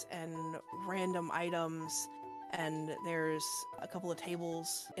knickknacks and random items. And there's a couple of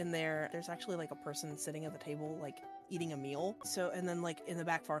tables in there. There's actually like a person sitting at the table, like eating a meal. So, and then like in the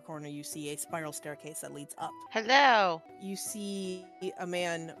back far corner, you see a spiral staircase that leads up. Hello. You see a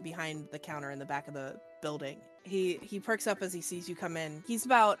man behind the counter in the back of the building. He perks up as he sees you come in. He's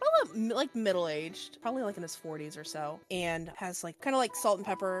about like middle-aged, probably like in his 40s or so, and has like kind of like salt and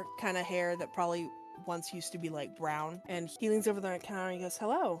pepper kind of hair that probably once used to be like brown. And he leans over the counter and he goes,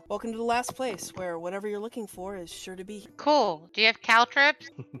 "Hello, welcome to the last place where whatever you're looking for is sure to be." Cool. Do you have caltrips?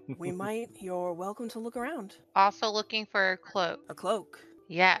 We might. You're welcome to look around. Also looking for a cloak. A cloak.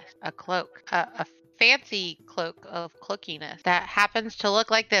 Yes, a cloak. A fancy cloak of cloakiness that happens to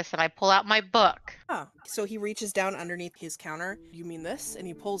look like this. And I pull out my book. Ah, so he reaches down underneath his counter. "You mean this?" And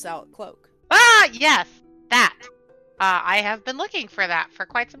he pulls out cloak. Ah, yes, that. I have been looking for that for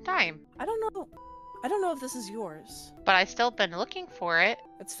quite some time. I don't know if this is yours. But I still been looking for it.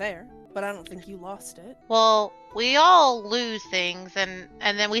 It's fair, but I don't think you lost it. Well, we all lose things and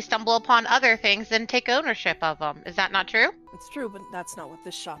then we stumble upon other things and take ownership of them. Is that not true? It's true, but that's not what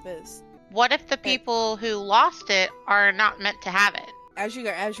this shop is. What if the people who lost it are not meant to have it? As you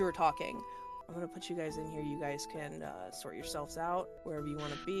were talking, I'm gonna put you guys in here. You guys can sort yourselves out wherever you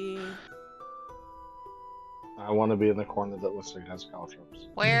want to be. I want to be in the corner that looks like it has caltrops.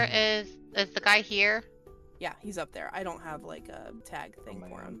 Where is the guy here? Yeah, he's up there. I don't have like a tag thing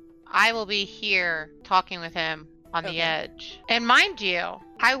for him. I will be here talking with him on Okay. the edge. And mind you,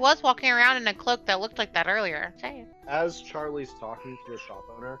 I was walking around in a cloak that looked like that earlier. Say it. As Charlie's talking to the shop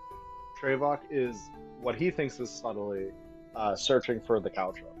owner, Trevok is what he thinks is subtly searching for the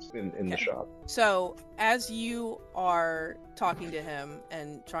caltrops in the Okay. shop. So, as you are talking to him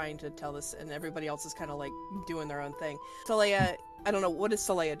and trying to tell this, and everybody else is kind of like doing their own thing, Saleya, I don't know, what is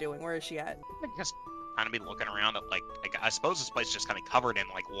Saleya doing? Where is she at? Just kind of be looking around at like I suppose this place is just kind of covered in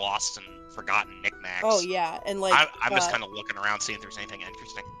like lost and forgotten knickknacks. Oh, yeah, and like... I'm just kind of looking around, seeing if there's anything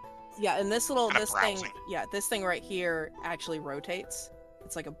interesting. Yeah, and this kinda thing, browsing. yeah, this thing right here actually rotates.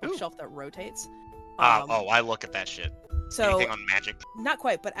 It's like a bookshelf that rotates. I look at that shit. So, Anything on magic? not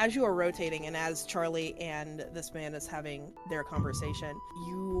quite, but as you are rotating and as Charlie and this man is having their conversation,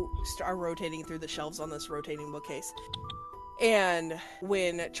 you are rotating through the shelves on this rotating bookcase. And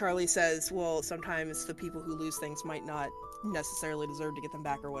when Charlie says, well, sometimes the people who lose things might not necessarily deserve to get them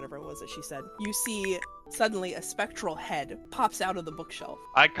back, or whatever it was that she said, you see suddenly a spectral head pops out of the bookshelf.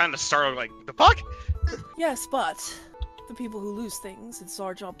 I kind of started like, the fuck? Yes, but the people who lose things, it's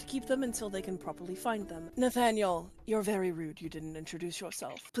our job to keep them until they can properly find them. Nathaniel, you're very rude. You didn't introduce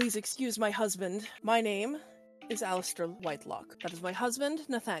yourself. Please excuse my husband. My name is Alistair Whitelock. That is my husband,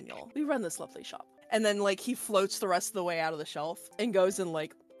 Nathaniel. We run this lovely shop. And then, like, he floats the rest of the way out of the shelf and goes and,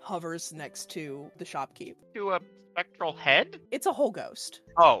 like, hovers next to the shopkeep. To a spectral head? It's a whole ghost.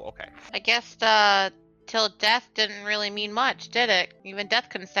 Oh, okay. I guess till death didn't really mean much, did it? Even death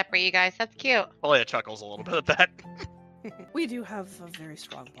couldn't separate you guys. That's cute. Leia chuckles a little bit at that. We do have a very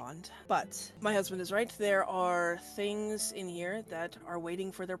strong bond. But my husband is right. There are things in here that are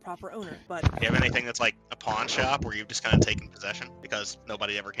waiting for their proper owner. But Do you have anything that's like a pawn shop where you've just kind of taken possession because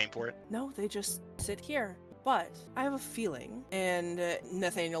nobody ever came for it? no, they just sit here. But I have a feeling. And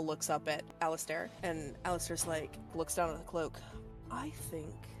Nathaniel looks up at Alistair. And Alistair's like, looks down at the cloak. I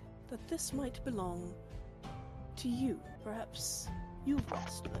think that this might belong to you. Perhaps you've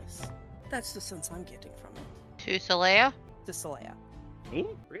lost this. That's the sense I'm getting from it. To Saleya? To Saleya. Me?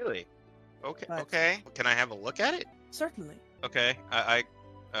 Really? Okay. But- Okay. Can I have a look at it? Certainly. Okay.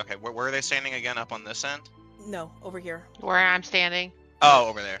 Okay. Where are they standing again? Up on this end? No, over here. Where I'm standing. Oh,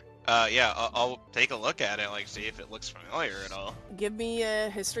 over there. Yeah. I'll take a look at it. Like, see if it looks familiar at all. Give me a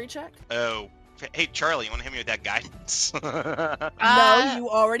history check. Oh. Hey, Charlie, you want to hit me with that guidance? No, you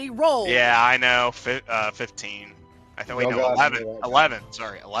already rolled. Yeah, I know. 15. I think. Wait, Oh, no, God, 11. no, 11.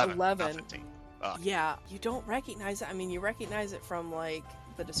 Sorry, 11. Not 11. 15. Yeah, you don't recognize it. I mean, you recognize it from like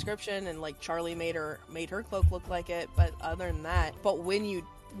the description, and like Charlie made her cloak look like it. But other than that, but when you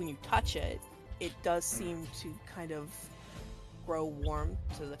touch it, it does seem to kind of grow warm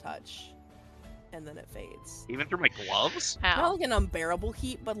to the touch, and then it fades. Even through my gloves? Not How? like an unbearable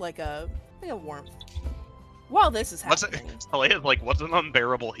heat, but like a warmth. While this is What's it? happening, Saleya's like, what's an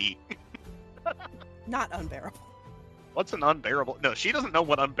unbearable heat? not unbearable. What's an unbearable? No, she doesn't know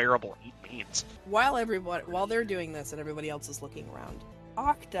what unbearable heat means. While they're doing this and everybody else is looking around,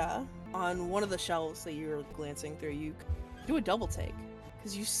 Octa, on one of the shelves that you're glancing through, you do a double take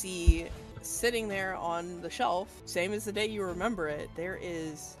because you see sitting there on the shelf, same as the day you remember it, there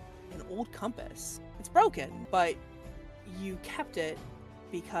is an old compass. It's broken, but you kept it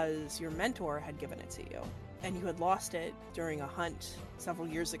because your mentor had given it to you, and you had lost it during a hunt several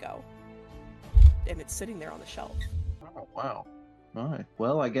years ago, and it's sitting there on the shelf. Oh, wow. All right.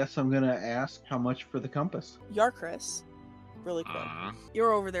 Well, I guess I'm going to ask how much for the compass. Yarkris, really quick. Uh,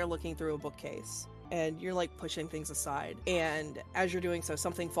 You're over there looking through a bookcase, and you're like pushing things aside, and as you're doing so,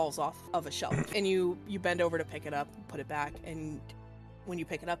 something falls off of a shelf, and you bend over to pick it up, put it back, and when you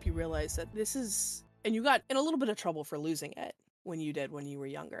pick it up, you realize that this is, and you got in a little bit of trouble for losing it when you were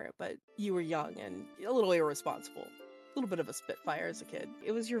younger, but you were young and a little irresponsible, a little bit of a spitfire as a kid.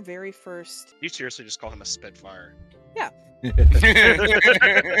 It was your very first. You seriously just call him a Spitfire?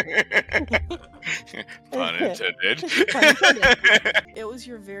 Pun intended. Pun intended. It was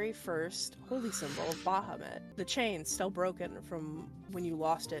your very first holy symbol of Bahamut. The chain still broken from when you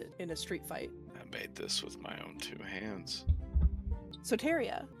lost it in a street fight. I made this with my own 2 hands.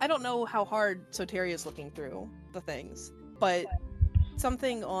 Soteria. I don't know how hard Soteria's looking through the things, but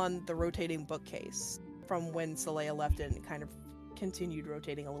something on the rotating bookcase from when Saleya left it and kind of continued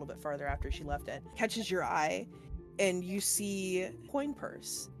rotating a little bit farther after she left it catches your eye, and you see a coin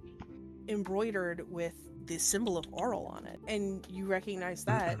purse embroidered with the symbol of Auril on it, and you recognize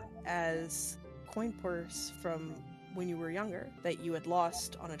that as coin purse from when you were younger that you had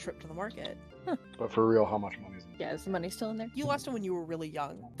lost on a trip to the market. But for real, how much money is in Yeah, is the money still in there? You lost it when you were really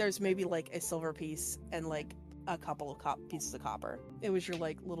young. There's maybe like a silver piece and like a couple of pieces of copper. It was your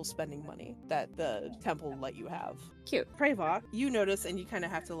like little spending money that the temple let you have. Cute. Pravok, you notice, and you kind of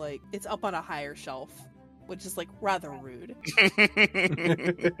have to like, it's up on a higher shelf, which is like rather rude.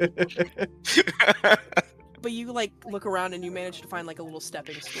 But you like look around and you manage to find like a little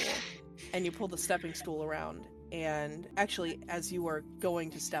stepping stool, and you pull the stepping stool around. And actually, as you are going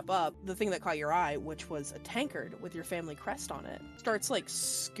to step up, the thing that caught your eye, which was a tankard with your family crest on it, starts like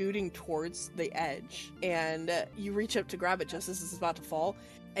scooting towards the edge. And you reach up to grab it just as it's about to fall,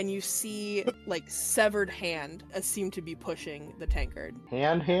 and you see like severed hand seem to be pushing the tankard.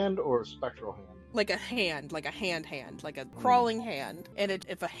 Hand or spectral hand? Like a hand, like a crawling hand. And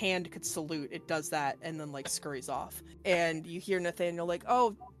if a hand could salute, it does that and then like scurries off. And you hear Nathaniel like,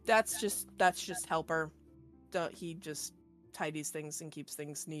 "Oh, that's just Helper. He just tidies things and keeps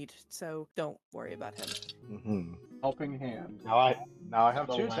things neat, so don't worry about him." Mm-hmm. Helping hand. Now I have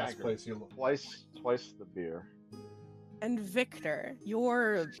The two last tankards. place you look. Twice the beer. And Victor,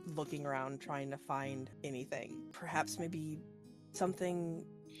 you're looking around trying to find anything. Perhaps maybe something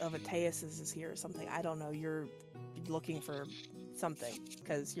of Ateus's is here or something. I don't know. You're looking for something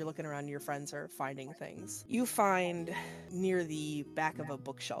because you're looking around and your friends are finding things. You find near the back of a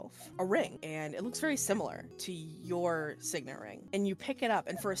bookshelf a ring, and it looks very similar to your signet ring. And you pick it up,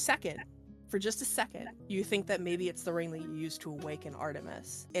 and for just a second, you think that maybe it's the ring that you used to awaken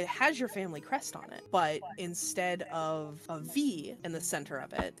Artemis. It has your family crest on it, but instead of a V in the center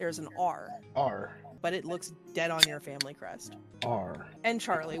of it, there's an R. R. But it looks dead on your family crest. R. And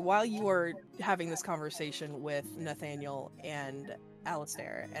Charlie, while you were having this conversation with Nathaniel and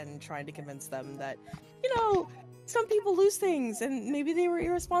Alistair and trying to convince them that, some people lose things and maybe they were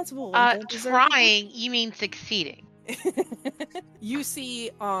irresponsible. And don't deserve Trying, you mean succeeding. You see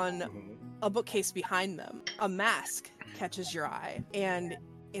on a bookcase behind them, a mask catches your eye, and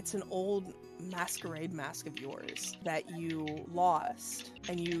it's an old masquerade mask of yours that you lost.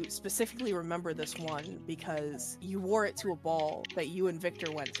 And you specifically remember this one because you wore it to a ball that you and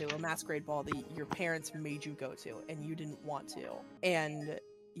Victor went to, a masquerade ball that your parents made you go to, and you didn't want to. And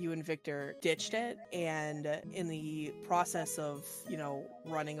you and Victor ditched it, and in the process of,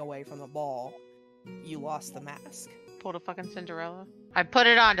 running away from the ball, you lost the mask. Pulled a fucking Cinderella. I put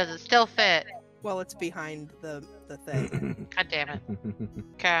it on. Does it still fit? Well, it's behind the thing. God damn it.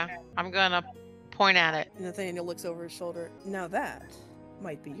 Okay, I'm gonna point at it. Nathaniel looks over his shoulder. Now that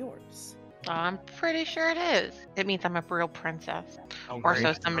might be yours. I'm pretty sure it is. It means I'm a real princess. Oh, Or great.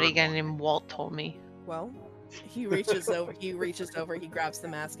 so somebody named Walt told me. Well, he reaches over, he grabs the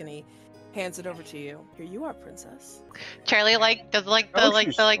mask and he hands it over to you. Here you are, princess. Charlie does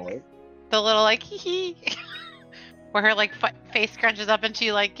the little hee hee, where her face scrunches up and she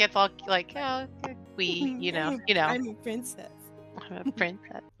gets all I'm a princess. I'm a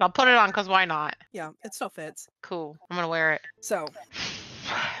princess. I'll put it on because why not? Yeah, it still fits. Cool. I'm gonna wear it. So,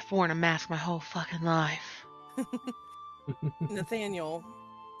 I've worn a mask my whole fucking life. Nathaniel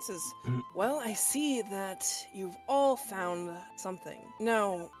says, "Well, I see that you've all found something.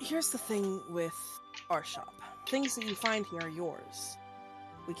 Now, here's the thing with our shop. Things that you find here are yours.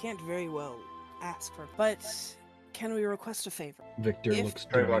 We can't very well ask for, but can we request a favor?" Victor If- looks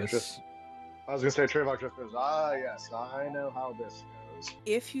Trayvon dubious. I was gonna say Trayvon just goes, yes, I know how this goes.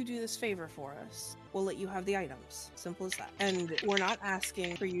 If you do this favor for us, we'll let you have the items. Simple as that. And we're not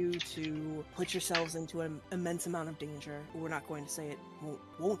asking for you to put yourselves into an immense amount of danger. We're not going to say it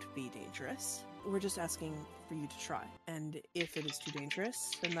won't be dangerous. We're just asking for you to try. And if it is too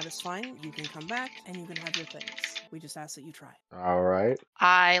dangerous, then that is fine. You can come back and you can have your things. We just ask that you try. All right.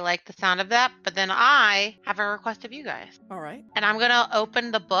 I like the sound of that, but then I have a request of you guys. All right. And I'm gonna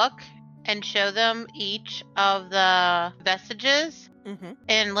open the book and show them each of the vestiges Mm-hmm.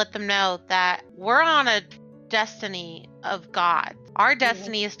 and let them know that we're on a destiny of God. Our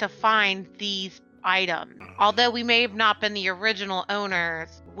destiny is to find these items. Although we may have not been the original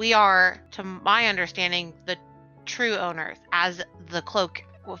owners, we are, to my understanding, the true owners, as the cloak,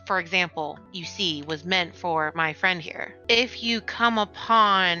 for example, you see, was meant for my friend here. If you come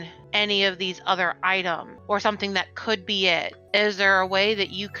upon any of these other items or something that could be it, is there a way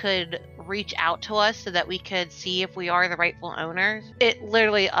that you could reach out to us so that we could see if we are the rightful owners? It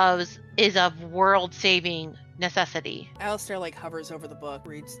literally is of world-saving necessity. Alistair hovers over the book,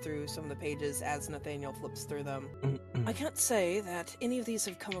 reads through some of the pages as Nathaniel flips through them. I can't say that any of these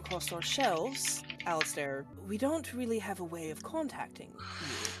have come across our shelves, Alistair. We don't really have a way of contacting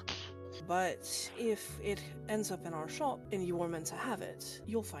you. But if it ends up in our shop and you were meant to have it,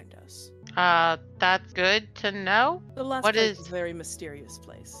 you'll find us. That's good to know. The last What place is- is a very mysterious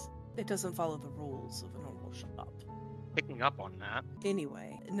place. It doesn't follow the rules of a normal shop. Picking up on that.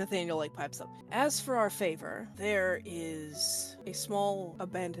 Anyway, Nathaniel pipes up. As for our favor, there is a small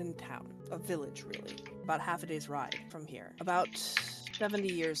abandoned town, a village really, about half a day's ride from here. About 70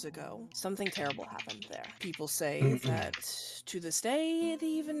 years ago, something terrible happened there. People say that to this day, it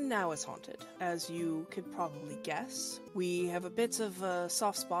even now is haunted. As you could probably guess, we have a bit of a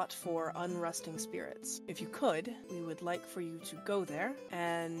soft spot for unresting spirits. If you could, we would like for you to go there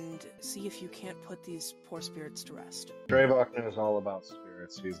and see if you can't put these poor spirits to rest. Trevok knows all about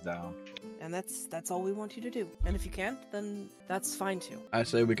spirits. He's down. And that's all we want you to do. And if you can't, then that's fine too. I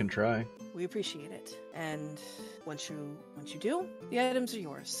say we can try. We appreciate it. And once you do, the items are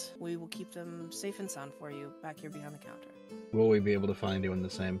yours. We will keep them safe and sound for you back here behind the counter. Will we be able to find you in the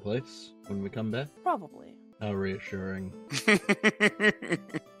same place when we come back? Probably. How reassuring.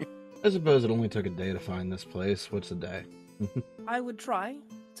 I suppose it only took a day to find this place. What's a day? I would try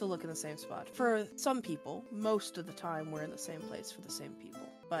to look in the same spot. For some people, most of the time we're in the same place for the same people.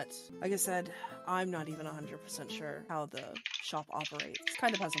 But, like I said, I'm not even 100% sure how the shop operates. It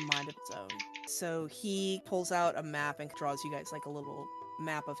kind of has a mind of its own. So he pulls out a map and draws you guys like a little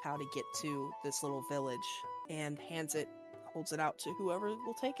map of how to get to this little village and holds it out to whoever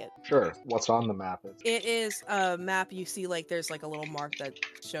will take it. Sure. What's on the map? It is a map. You see, like, there's like a little mark that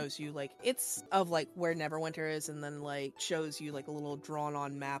shows you, like, it's of like where Neverwinter is, and then like shows you like a little drawn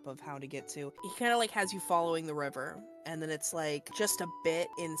on map of how to get to. He kind of like has you following the river, and then it's like just a bit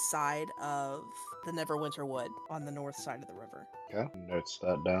inside of the Neverwinter Wood on the north side of the river. Okay. Notes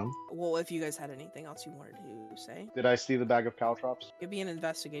that down. Well, if you guys had anything else you wanted to say, Did I see the bag of caltrops? give me an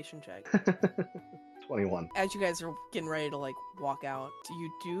investigation check. 21. As you guys are getting ready to like walk out,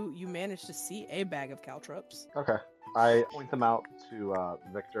 you manage to see a bag of caltrops. Okay. I point them out to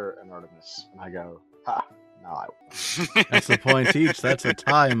Victor and Artemis, and I go, ha, now I will. That's the point each. That's a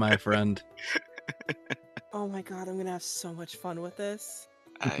tie, my friend. Oh my god, I'm gonna have so much fun with this.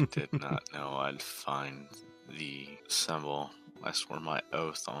 I did not know I'd find the symbol I swore my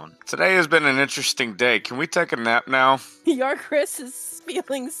oath on. Today has been an interesting day. Can we take a nap now? Your Chris is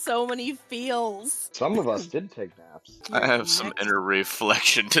feeling so many feels. Some of us did take naps. I have some inner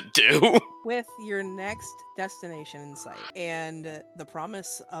reflection to do. With your next destination in sight and the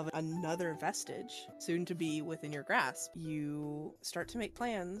promise of another vestige soon to be within your grasp, you start to make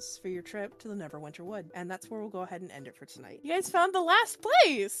plans for your trip to the Neverwinter Wood. And that's where we'll go ahead and end it for tonight. You guys found the last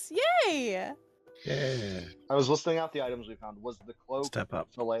place! Yay! Yeah. I was listing out the items we found. Was the cloak Step up.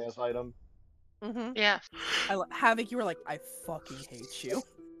 Salea's item? Mm-hmm. Yeah. Havoc, you were like, I fucking hate you.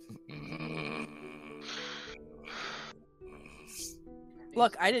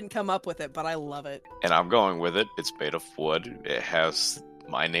 Look, I didn't come up with it, but I love it. And I'm going with it. It's made of wood. It has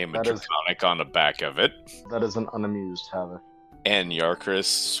my name in That is- Draconic on the back of it. That is an unamused Havoc. And Yarkris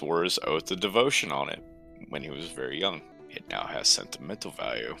swore his oath of devotion on it when he was very young. It now has sentimental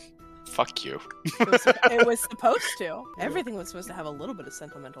value. Fuck you. It was supposed to. Everything was supposed to have a little bit of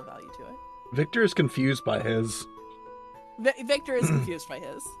sentimental value to it. Victor is confused by his. Victor is confused by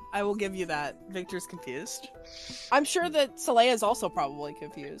his. I will give you that. Victor's confused. I'm sure that Saleya is also probably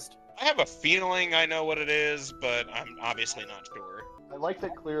confused. I have a feeling I know what it is, but I'm obviously not sure. I like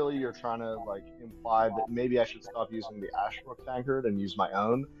that clearly you're trying to like imply that maybe I should stop using the Ashbrook tankard and use my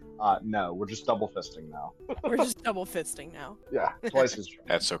own. No, we're just double fisting now. We're just double fisting now. Yeah, twice as true.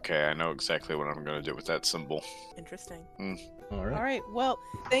 That's okay. I know exactly what I'm going to do with that symbol. Interesting. All right. All right. Well,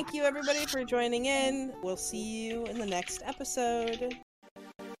 thank you everybody for joining in. We'll see you in the next episode.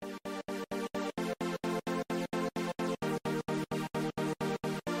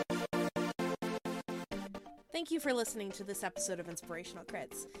 Thank you for listening to this episode of Inspirational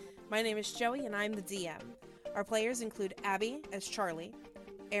Crits. My name is Joey and I'm the DM. Our players include Abby as Charlie,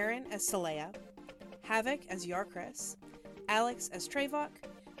 Aaron as Saleya, Havoc as Yarkris, Alex as Trevok,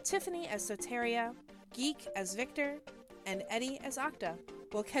 Tiffany as Soteria, Geek as Victor, and Eddie as Octa.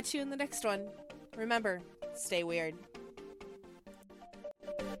 We'll catch you in the next one. Remember, stay weird.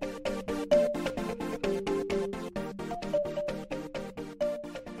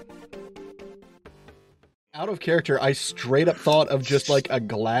 Out of character, I straight up thought of just like a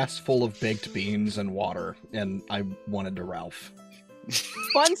glass full of baked beans and water, and I wanted to Ralph.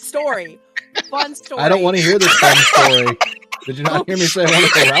 Fun story. Fun story. I don't want to hear this fun story. Did you not hear me say I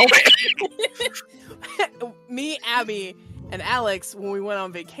wanted to Ralph? Me, Abby, and Alex, when we went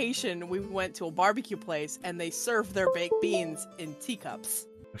on vacation, we went to a barbecue place, and they served their baked beans in teacups.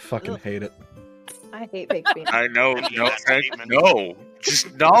 I fucking hate it. I hate baked beans. I know. No, That's statement. no.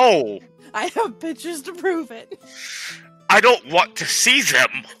 Just no. I have pictures to prove it. I don't want to see them.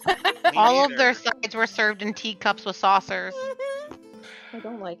 All of their sides were served in teacups with saucers. I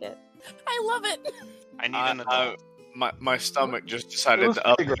don't like it. I love it. I need an adult. My stomach just It decided was to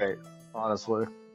up. pretty great, honestly.